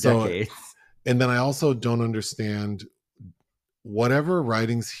right so decades. And then I also don't understand whatever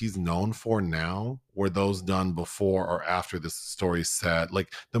writings he's known for now were those done before or after this story set.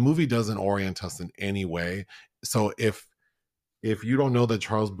 Like the movie doesn't orient us in any way. So if you don't know that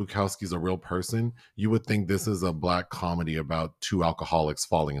Charles Bukowski is a real person, you would think this is a black comedy about two alcoholics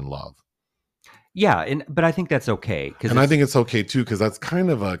falling in love. Yeah, but I think that's okay. And I think it's okay too, because that's kind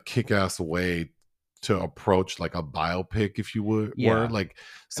of a kick-ass way to approach like a biopic, if you would. Yeah. Like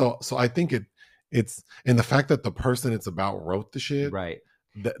so I think it's, and the fact that the person it's about wrote the shit, right?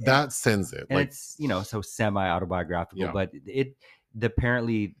 That sends it. And like it's, so semi-autobiographical, yeah. but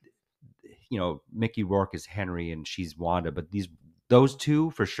apparently, Mickey Rourke is Henry and she's Wanda, but those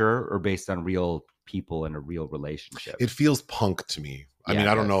two for sure are based on real people and a real relationship. It feels punk to me. I mean,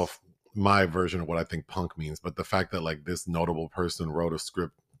 I don't know if my version of what I think punk means, but the fact that like this notable person wrote a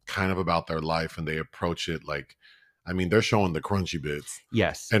script kind of about their life and they approach it like, I mean, they're showing the crunchy bits.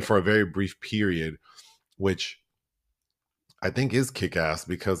 Yes. And for a very brief period, which I think is kick-ass,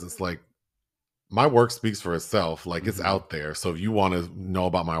 because it's like my work speaks for itself. Like it's out there. So if you want to know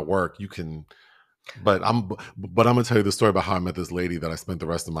about my work, you can. But I'm gonna tell you the story about how I met this lady that I spent the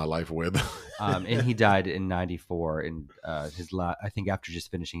rest of my life with. And he died in '94 in I think after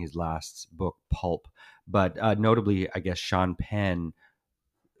just finishing his last book, Pulp. But notably, I guess Sean Penn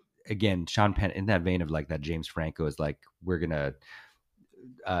in that vein of like that James Franco is like, we're gonna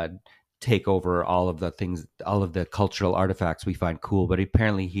take over all of the things, all of the cultural artifacts we find cool. But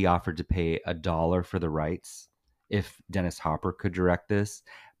apparently he offered to pay $1 for the rights if Dennis Hopper could direct this.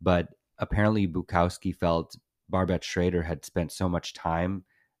 But apparently Bukowski felt Barbet Schrader had spent so much time.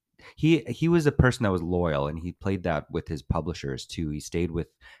 He was a person that was loyal, and he played that with his publishers too. He stayed with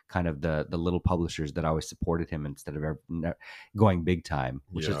kind of the little publishers that always supported him instead of going big time,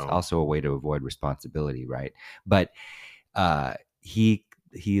 which is also a way to avoid responsibility, right? But he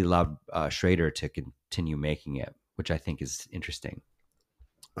allowed Schrader to continue making it, which I think is interesting.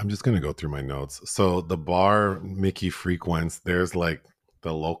 I'm just going to go through my notes. So the bar Mickey frequents, there's like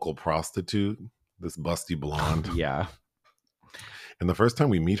the local prostitute, this busty blonde. Yeah. And the first time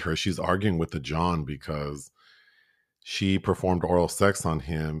we meet her, she's arguing with the John because she performed oral sex on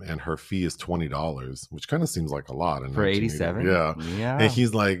him and her fee is $20, which kind of seems like a lot. For 87? Yeah. And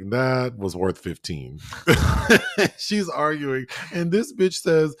he's like, that was worth 15. She's arguing. And this bitch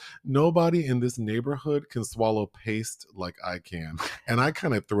says, nobody in this neighborhood can swallow paste like I can. And I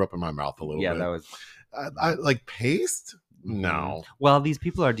kind of threw up in my mouth a little bit. Yeah, that was... I like paste? No. Well, these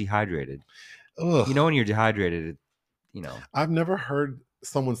people are dehydrated. Ugh. When you're dehydrated, I've never heard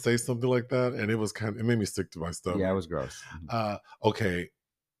someone say something like that, and it made me sick to my stomach. Yeah, it was gross. Okay,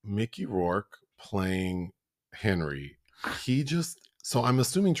 Mickey Rourke playing Henry. So I'm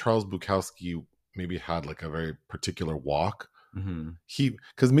assuming Charles Bukowski maybe had like a very particular walk.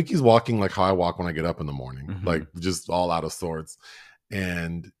 Because Mickey's walking like how I walk when I get up in the morning, like just all out of sorts,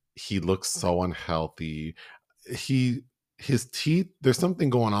 and he looks so unhealthy. His teeth, there's something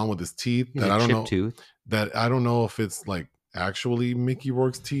going on with his teeth that I don't know. Tooth. That I don't know if it's like actually Mickey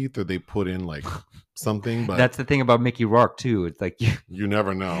Rourke's teeth or they put in like something. But that's the thing about Mickey Rourke too. It's like you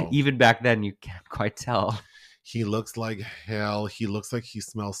never know. Even back then, you can't quite tell. He looks like hell. He looks like he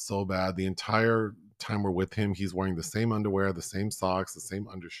smells so bad. The entire time we're with him, he's wearing the same underwear, the same socks, the same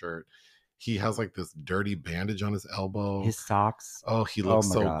undershirt. He has like this dirty bandage on his elbow. His socks. Oh, he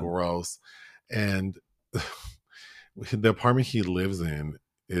looks so God. gross. And the apartment he lives in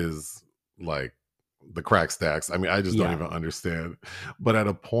is like the crack stacks. I mean, I just don't even understand. But at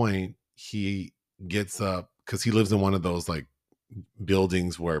a point, he gets up because he lives in one of those like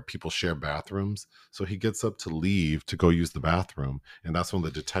buildings where people share bathrooms. So he gets up to leave to go use the bathroom. And that's when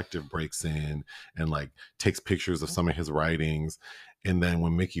the detective breaks in and like takes pictures of some of his writings. And then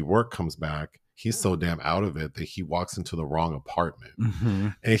when Mickey Rourke comes back, he's so damn out of it that he walks into the wrong apartment. Mm-hmm.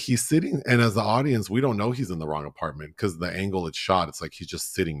 And he's sitting, and as the audience, we don't know he's in the wrong apartment because the angle it's shot, it's like he's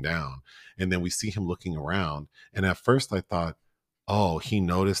just sitting down. And then we see him looking around. And at first I thought, oh, he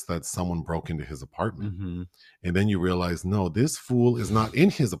noticed that someone broke into his apartment. Mm-hmm. And then you realize, no, this fool is not in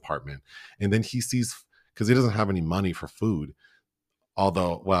his apartment. And then he sees, because he doesn't have any money for food.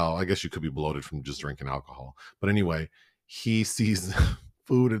 Although, well, I guess you could be bloated from just drinking alcohol. But anyway, he sees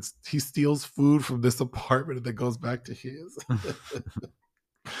food. He steals food from this apartment and then goes back to his.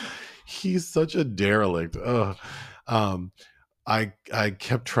 He's such a derelict. I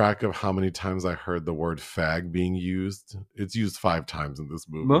kept track of how many times I heard the word fag being used. It's used 5 times in this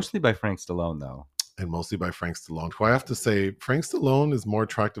movie. Mostly by Frank Stallone, though. And mostly by Frank Stallone, who I have to say, Frank Stallone is more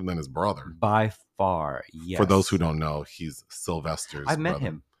attractive than his brother. By far, yes. For those who don't know, he's Sylvester's I met brother.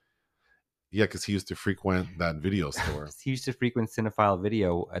 him. Yeah, because he used to frequent that video store. He used to frequent Cinephile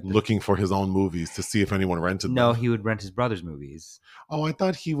Video. Looking for his own movies to see if anyone rented them. No, he would rent his brother's movies. Oh, I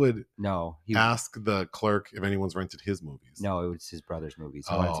thought he would ask the clerk if anyone's rented his movies. No, it was his brother's movies.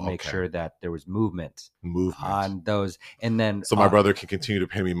 He wanted to make sure that there was movement movement on those. And then... So my brother can continue to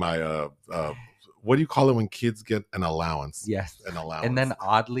pay me my... what do you call it when kids get an allowance? Yes. An allowance. And then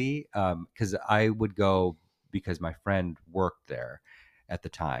oddly, because I would go because my friend worked there at the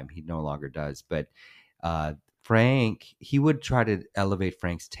time. He no longer does. But Frank, he would try to elevate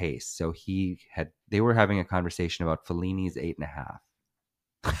Frank's taste. So they were having a conversation about Fellini's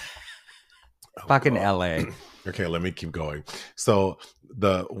 8.5. Fucking LA. Okay, let me keep going. So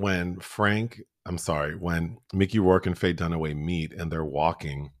when Mickey Rourke and Faye Dunaway meet and they're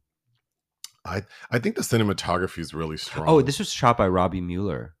walking, I think the cinematography is really strong. Oh, this was shot by Robbie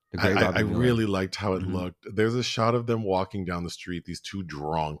Mueller. I really liked how it looked. There's a shot of them walking down the street, these two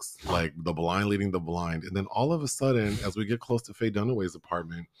drunks, like the blind leading the blind. And then all of a sudden, as we get close to Faye Dunaway's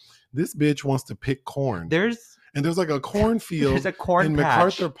apartment, this bitch wants to pick corn. There's like a cornfield there's a corn in patch.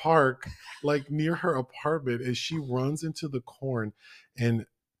 MacArthur Park, like near her apartment. And she runs into the corn and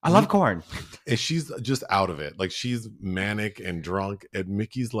I love corn. And she's just out of it. Like she's manic and drunk. And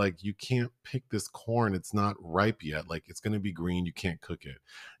Mickey's like, you can't pick this corn. It's not ripe yet. Like it's going to be green. You can't cook it.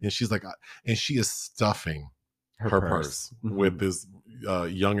 And she's like, and she is stuffing her purse with this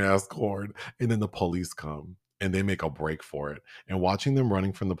young ass corn. And then the police come and they make a break for it. And watching them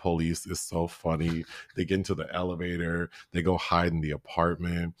running from the police is so funny. They get into the elevator. They go hide in the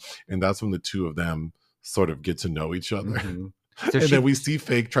apartment. And that's when the two of them sort of get to know each other. Mm-hmm. So then we see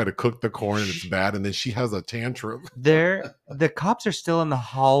Fake try to cook the corn and it's bad, and then she has a tantrum. The cops are still in the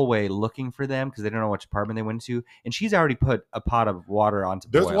hallway looking for them because they don't know which apartment they went to, and she's already put a pot of water onto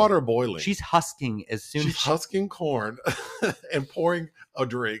boil. There's water boiling. She's husking she's husking corn and pouring a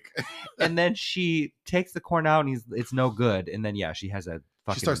drink. And then she takes the corn out and it's no good. And then she has a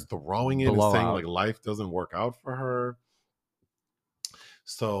fucking she starts throwing it and saying like life doesn't work out for her.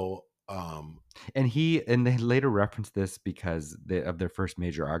 So and they later referenced this because of their first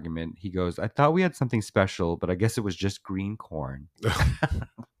major argument. He goes, I thought we had something special, but I guess it was just green corn.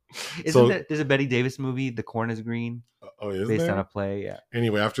 There's a Betty Davis movie, The Corn is Green? Oh, is based there? On a play, yeah.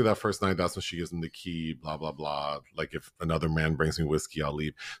 Anyway, after that first night, that's when she gives him the key, blah, blah, blah. Like, if another man brings me whiskey, I'll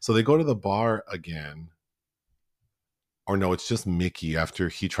leave. So they go to the bar again. Or no, it's just Mickey after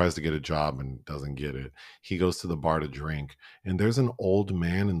he tries to get a job and doesn't get it. He goes to the bar to drink. And there's an old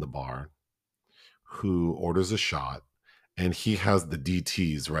man in the bar who orders a shot. And he has the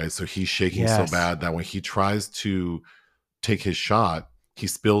DTs, right? So he's shaking so bad that when he tries to take his shot, he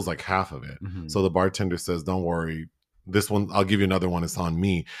spills like half of it. Mm-hmm. So the bartender says, don't worry. This one, I'll give you another one. It's on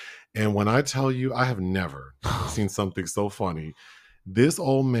me. And when I tell you, I have never seen something so funny. This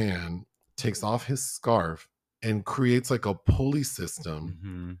old man takes off his scarf and creates like a pulley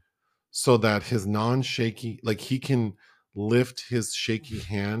system so that his non-shaky, like he can lift his shaky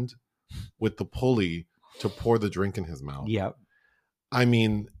hand with the pulley to pour the drink in his mouth. Yep. I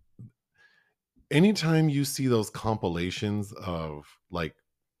mean, anytime you see those compilations of like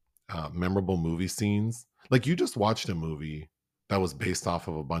memorable movie scenes, like you just watched a movie that was based off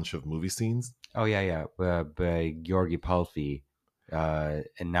of a bunch of movie scenes. Oh yeah, by Georgi Palfi,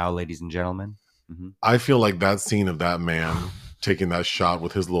 and now, ladies and gentlemen. Mm-hmm. I feel like that scene of that man taking that shot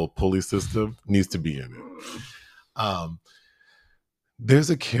with his little pulley system needs to be in it. There's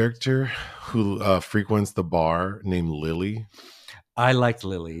a character who frequents the bar named Lily. I liked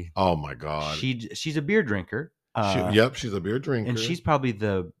Lily. Oh my god, she's a beer drinker. She's a beer drinker, and she's probably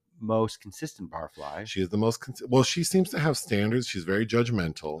the most consistent barfly. She is the most well, she seems to have standards. She's very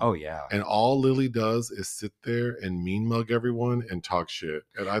judgmental. Oh yeah. And all Lily does is sit there and mean mug everyone and talk shit.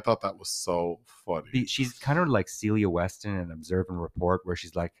 And I thought that was so funny. She's kind of like Celia Weston in Observe and Report, where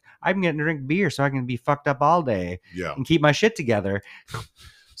she's like, I'm getting to drink beer so I can be fucked up all day and keep my shit together.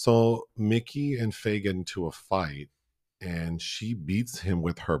 So Mickey and Faye get into a fight, and she beats him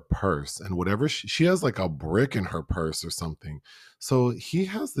with her purse, and whatever she has like a brick in her purse or something. So he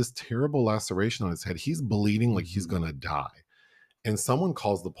has this terrible laceration on his head. He's bleeding like he's gonna die, and someone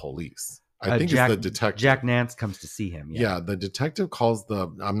calls the police. I think it's the detective. Jack Nance comes to see him. Yeah, the detective calls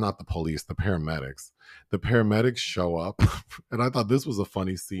I'm not the police, the paramedics. The paramedics show up, and I thought this was a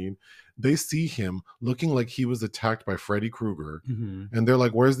funny scene. They see him looking like he was attacked by Freddy Krueger, and they're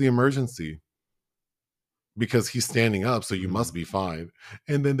like, "Where's the emergency?" Because he's standing up, so you must be fine.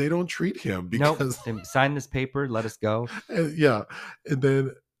 And then they don't treat him because nope. Sign this paper, let us go. Yeah. And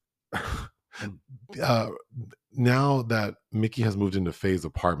then now that Mickey has moved into Faye's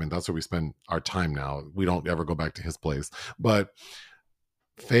apartment, that's where we spend our time now. We don't ever go back to his place. But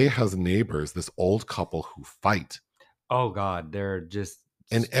Faye has neighbors, this old couple who fight. Oh God, they're just...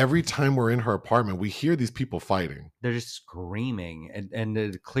 And every time we're in her apartment, we hear these people fighting. They're just screaming, and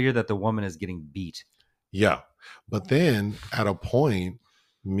it's clear that the woman is getting beat. Yeah. But then at a point,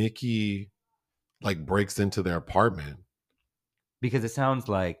 Mickey like breaks into their apartment. Because it sounds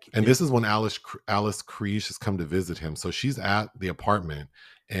like... And this is when Alice Creesh has come to visit him. So she's at the apartment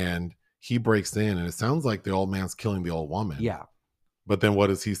and he breaks in, and it sounds like the old man's killing the old woman. Yeah. But then what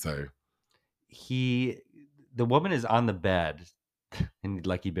does he say? The woman is on the bed and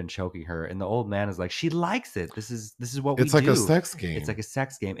like he'd been choking her, and the old man is like, she likes it. This is what we do. It's like a sex game. It's like a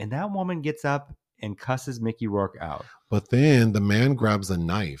sex game. And that woman gets up and cusses Mickey Rourke out. But then the man grabs a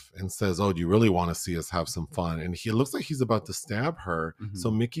knife and says, "Oh, do you really want to see us have some fun?" And he looks like he's about to stab her.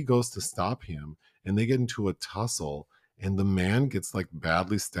 So Mickey goes to stop him, and they get into a tussle, and the man gets like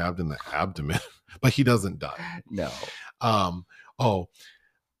badly stabbed in the abdomen, but he doesn't die. No.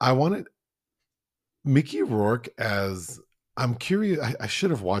 I wanted Mickey Rourke as... I'm curious. I should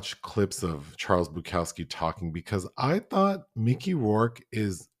have watched clips of Charles Bukowski talking, because I thought Mickey Rourke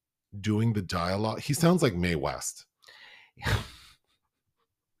is doing the dialogue. He sounds like Mae West. Sure.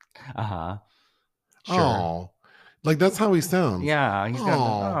 Oh, like that's how he sounds. Yeah, he's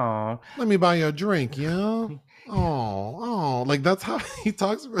got let me buy you a drink, yeah. Oh, like that's how he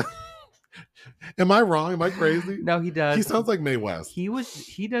talks. Am I wrong? Am I crazy? No, he does. He sounds like Mae West.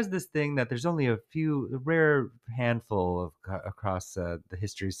 He does this thing that there's only a rare handful of across the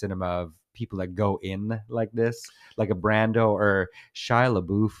history of cinema of people that go in like this, like a Brando or Shia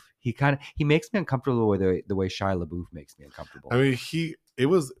LaBeouf. He makes me uncomfortable with the way Shia LaBeouf makes me uncomfortable. I mean, it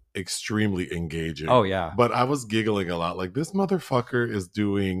was extremely engaging. Oh yeah, but I was giggling a lot. Like, this motherfucker is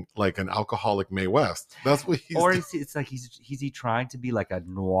doing like an alcoholic Mae West. That's what he's. Or it's like he's trying to be like a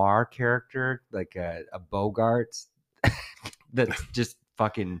noir character, like a Bogart that's just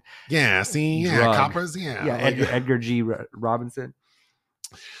fucking coppers, yeah, like, Edgar G. Robinson.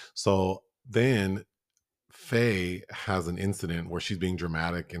 So then Faye has an incident where she's being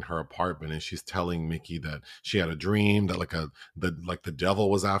dramatic in her apartment, and she's telling Mickey that she had a dream that the devil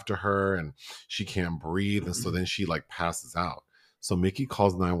was after her and she can't breathe. And so then she like passes out. So Mickey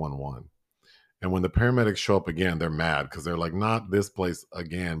calls 911. And when the paramedics show up again, they're mad because they're like, not this place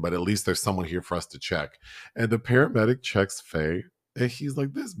again, but at least there's someone here for us to check. And the paramedic checks Faye, and he's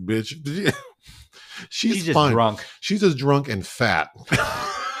like, this bitch, she's just fine. Drunk. She's just drunk and fat.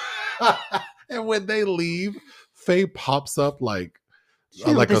 And when they leave, Faye pops up like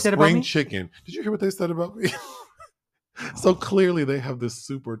a spring chicken. Did you hear what they said about me? So clearly they have this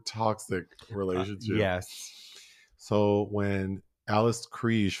super toxic relationship. Yes. So when Alice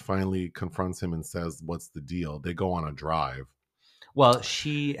Creesh finally confronts him and says, "What's the deal?" they go on a drive. Well, because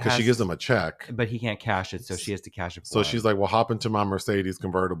she gives him a check, but he can't cash it, so she has to cash it. So she's like, "Well, hop into my Mercedes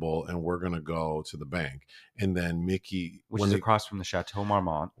convertible, and we're gonna go to the bank." And then Mickey, which is across from the Chateau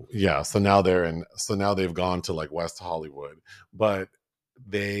Marmont. Yeah. So now they've gone to like West Hollywood, but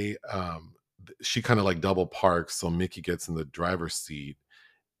they, she kind of like double parks, so Mickey gets in the driver's seat,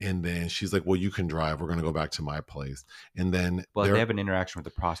 And then she's like, well, you can drive. We're going to go back to my place. And then they have an interaction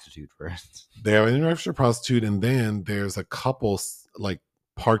with the prostitute first. They have an interaction with a prostitute. And then there's a couple like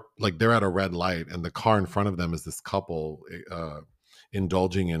parked, like they're at a red light. And the car in front of them is this couple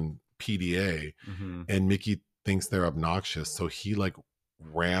indulging in PDA. Mm-hmm. And Mickey thinks they're obnoxious. So he like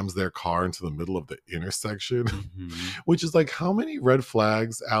rams their car into the middle of the intersection, mm-hmm. which is like, how many red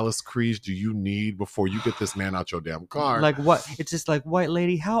flags, Alice Creege, do you need before you get this man out your damn car? Like what? It's just like, white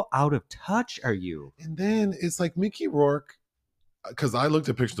lady, how out of touch are you? And then it's like Mickey Rourke, because I looked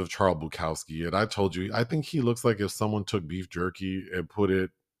at pictures of Charles Bukowski and I told you, I think he looks like if someone took beef jerky and put it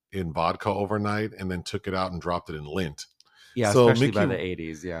in vodka overnight and then took it out and dropped it in lint. Yeah, so especially by the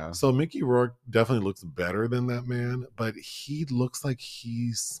 80s, yeah. So Mickey Rourke definitely looks better than that man, but he looks like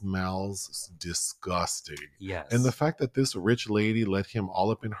he smells disgusting. Yes. And the fact that this rich lady let him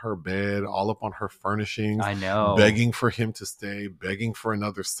all up in her bed, all up on her furnishings, I know, begging for him to stay, begging for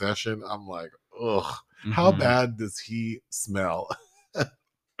another session. I'm like, ugh, mm-hmm. How bad does he smell?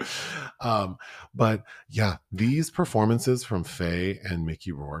 But yeah, these performances from Faye and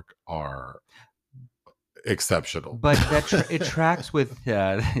Mickey Rourke are exceptional, but it tracks with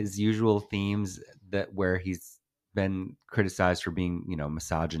his usual themes that where he's been criticized for being,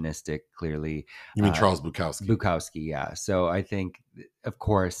 misogynistic. Clearly, you mean Charles Bukowski? Bukowski, yeah. So I think, of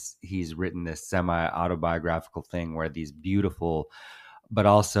course, he's written this semi-autobiographical thing where these beautiful, but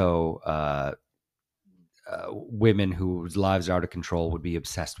also women whose lives are out of control would be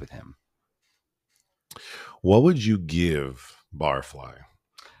obsessed with him. What would you give Barfly?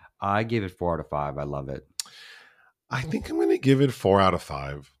 I gave it 4 out of 5. I love it. I think I'm going to give it 4 out of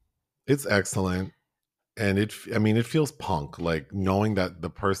 5. It's excellent. And it feels punk, like knowing that the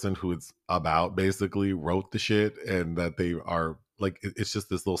person who it's about basically wrote the shit and that they are like, it's just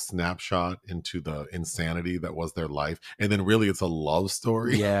this little snapshot into the insanity that was their life. And then really it's a love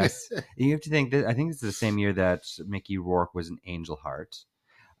story. Yes. You have to think that I think it's the same year that Mickey Rourke was in Angel Heart.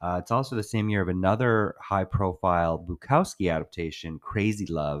 It's also the same year of another high-profile Bukowski adaptation, Crazy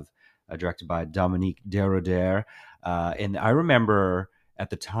Love, directed by Dominique Deroder. And I remember at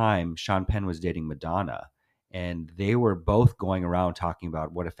the time, Sean Penn was dating Madonna, and they were both going around talking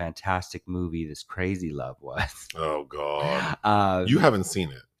about what a fantastic movie this Crazy Love was. Oh, God. You haven't seen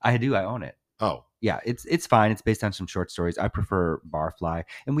it. I do. I own it. Oh. Yeah, it's fine. It's based on some short stories. I prefer Barfly.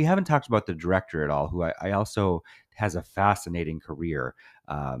 And we haven't talked about the director at all, who I also has a fascinating career.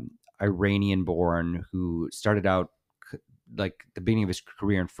 Iranian-born, who started out like the beginning of his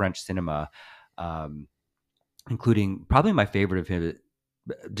career in French cinema, including probably my favorite of him,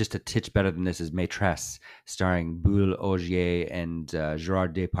 just a titch better than this, is Maîtresse, starring Boule Ogier and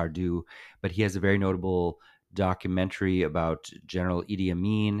Gérard Depardieu. But he has a very notable documentary about General Idi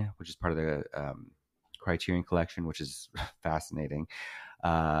Amin, which is part of the Criterion Collection, which is fascinating.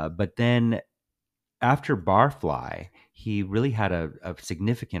 But then after Barfly, he really had a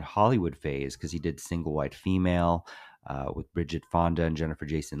significant Hollywood phase because he did Single White Female with Bridget Fonda and Jennifer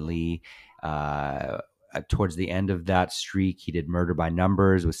Jason Leigh. Towards the end of that streak, he did Murder by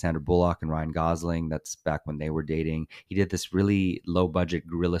Numbers with Sandra Bullock and Ryan Gosling. That's back when they were dating. He did this really low-budget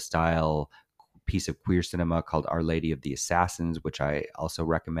guerrilla-style piece of queer cinema called Our Lady of the Assassins, which I also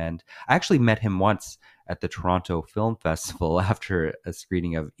recommend. I actually met him once at the Toronto Film Festival after a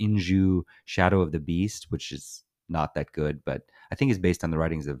screening of Inju, Shadow of the Beast, which is not that good, but I think is based on the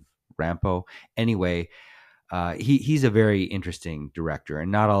writings of Rampo. Anyway, he's a very interesting director,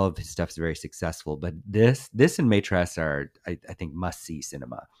 and not all of his stuff is very successful, but this and Maîtresse are, I think, must-see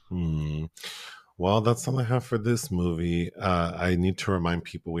cinema. Well, that's all I have for this movie. I need to remind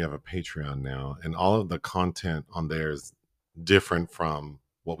people we have a Patreon now, and all of the content on there is different from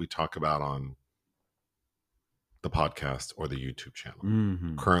what we talk about on the podcast or the YouTube channel.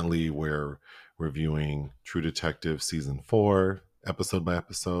 Mm-hmm. Currently, we're reviewing True Detective Season 4, episode by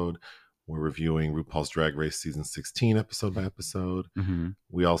episode. We're reviewing RuPaul's Drag Race Season 16, episode by episode. Mm-hmm.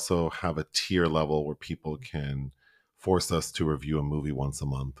 We also have a tier level where people can force us to review a movie once a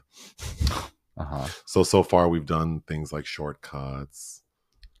month. Uh-huh. So far we've done things like Shortcuts,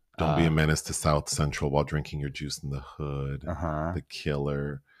 Don't Be a Menace to South Central While Drinking Your Juice in the Hood, The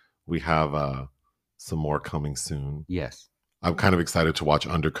Killer. We have some more coming soon. Yes. I'm kind of excited to watch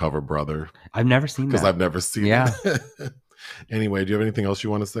Undercover Brother. I've never seen that. Because I've never seen it. Anyway, do you have anything else you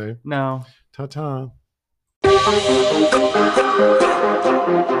want to say? No. Ta-ta.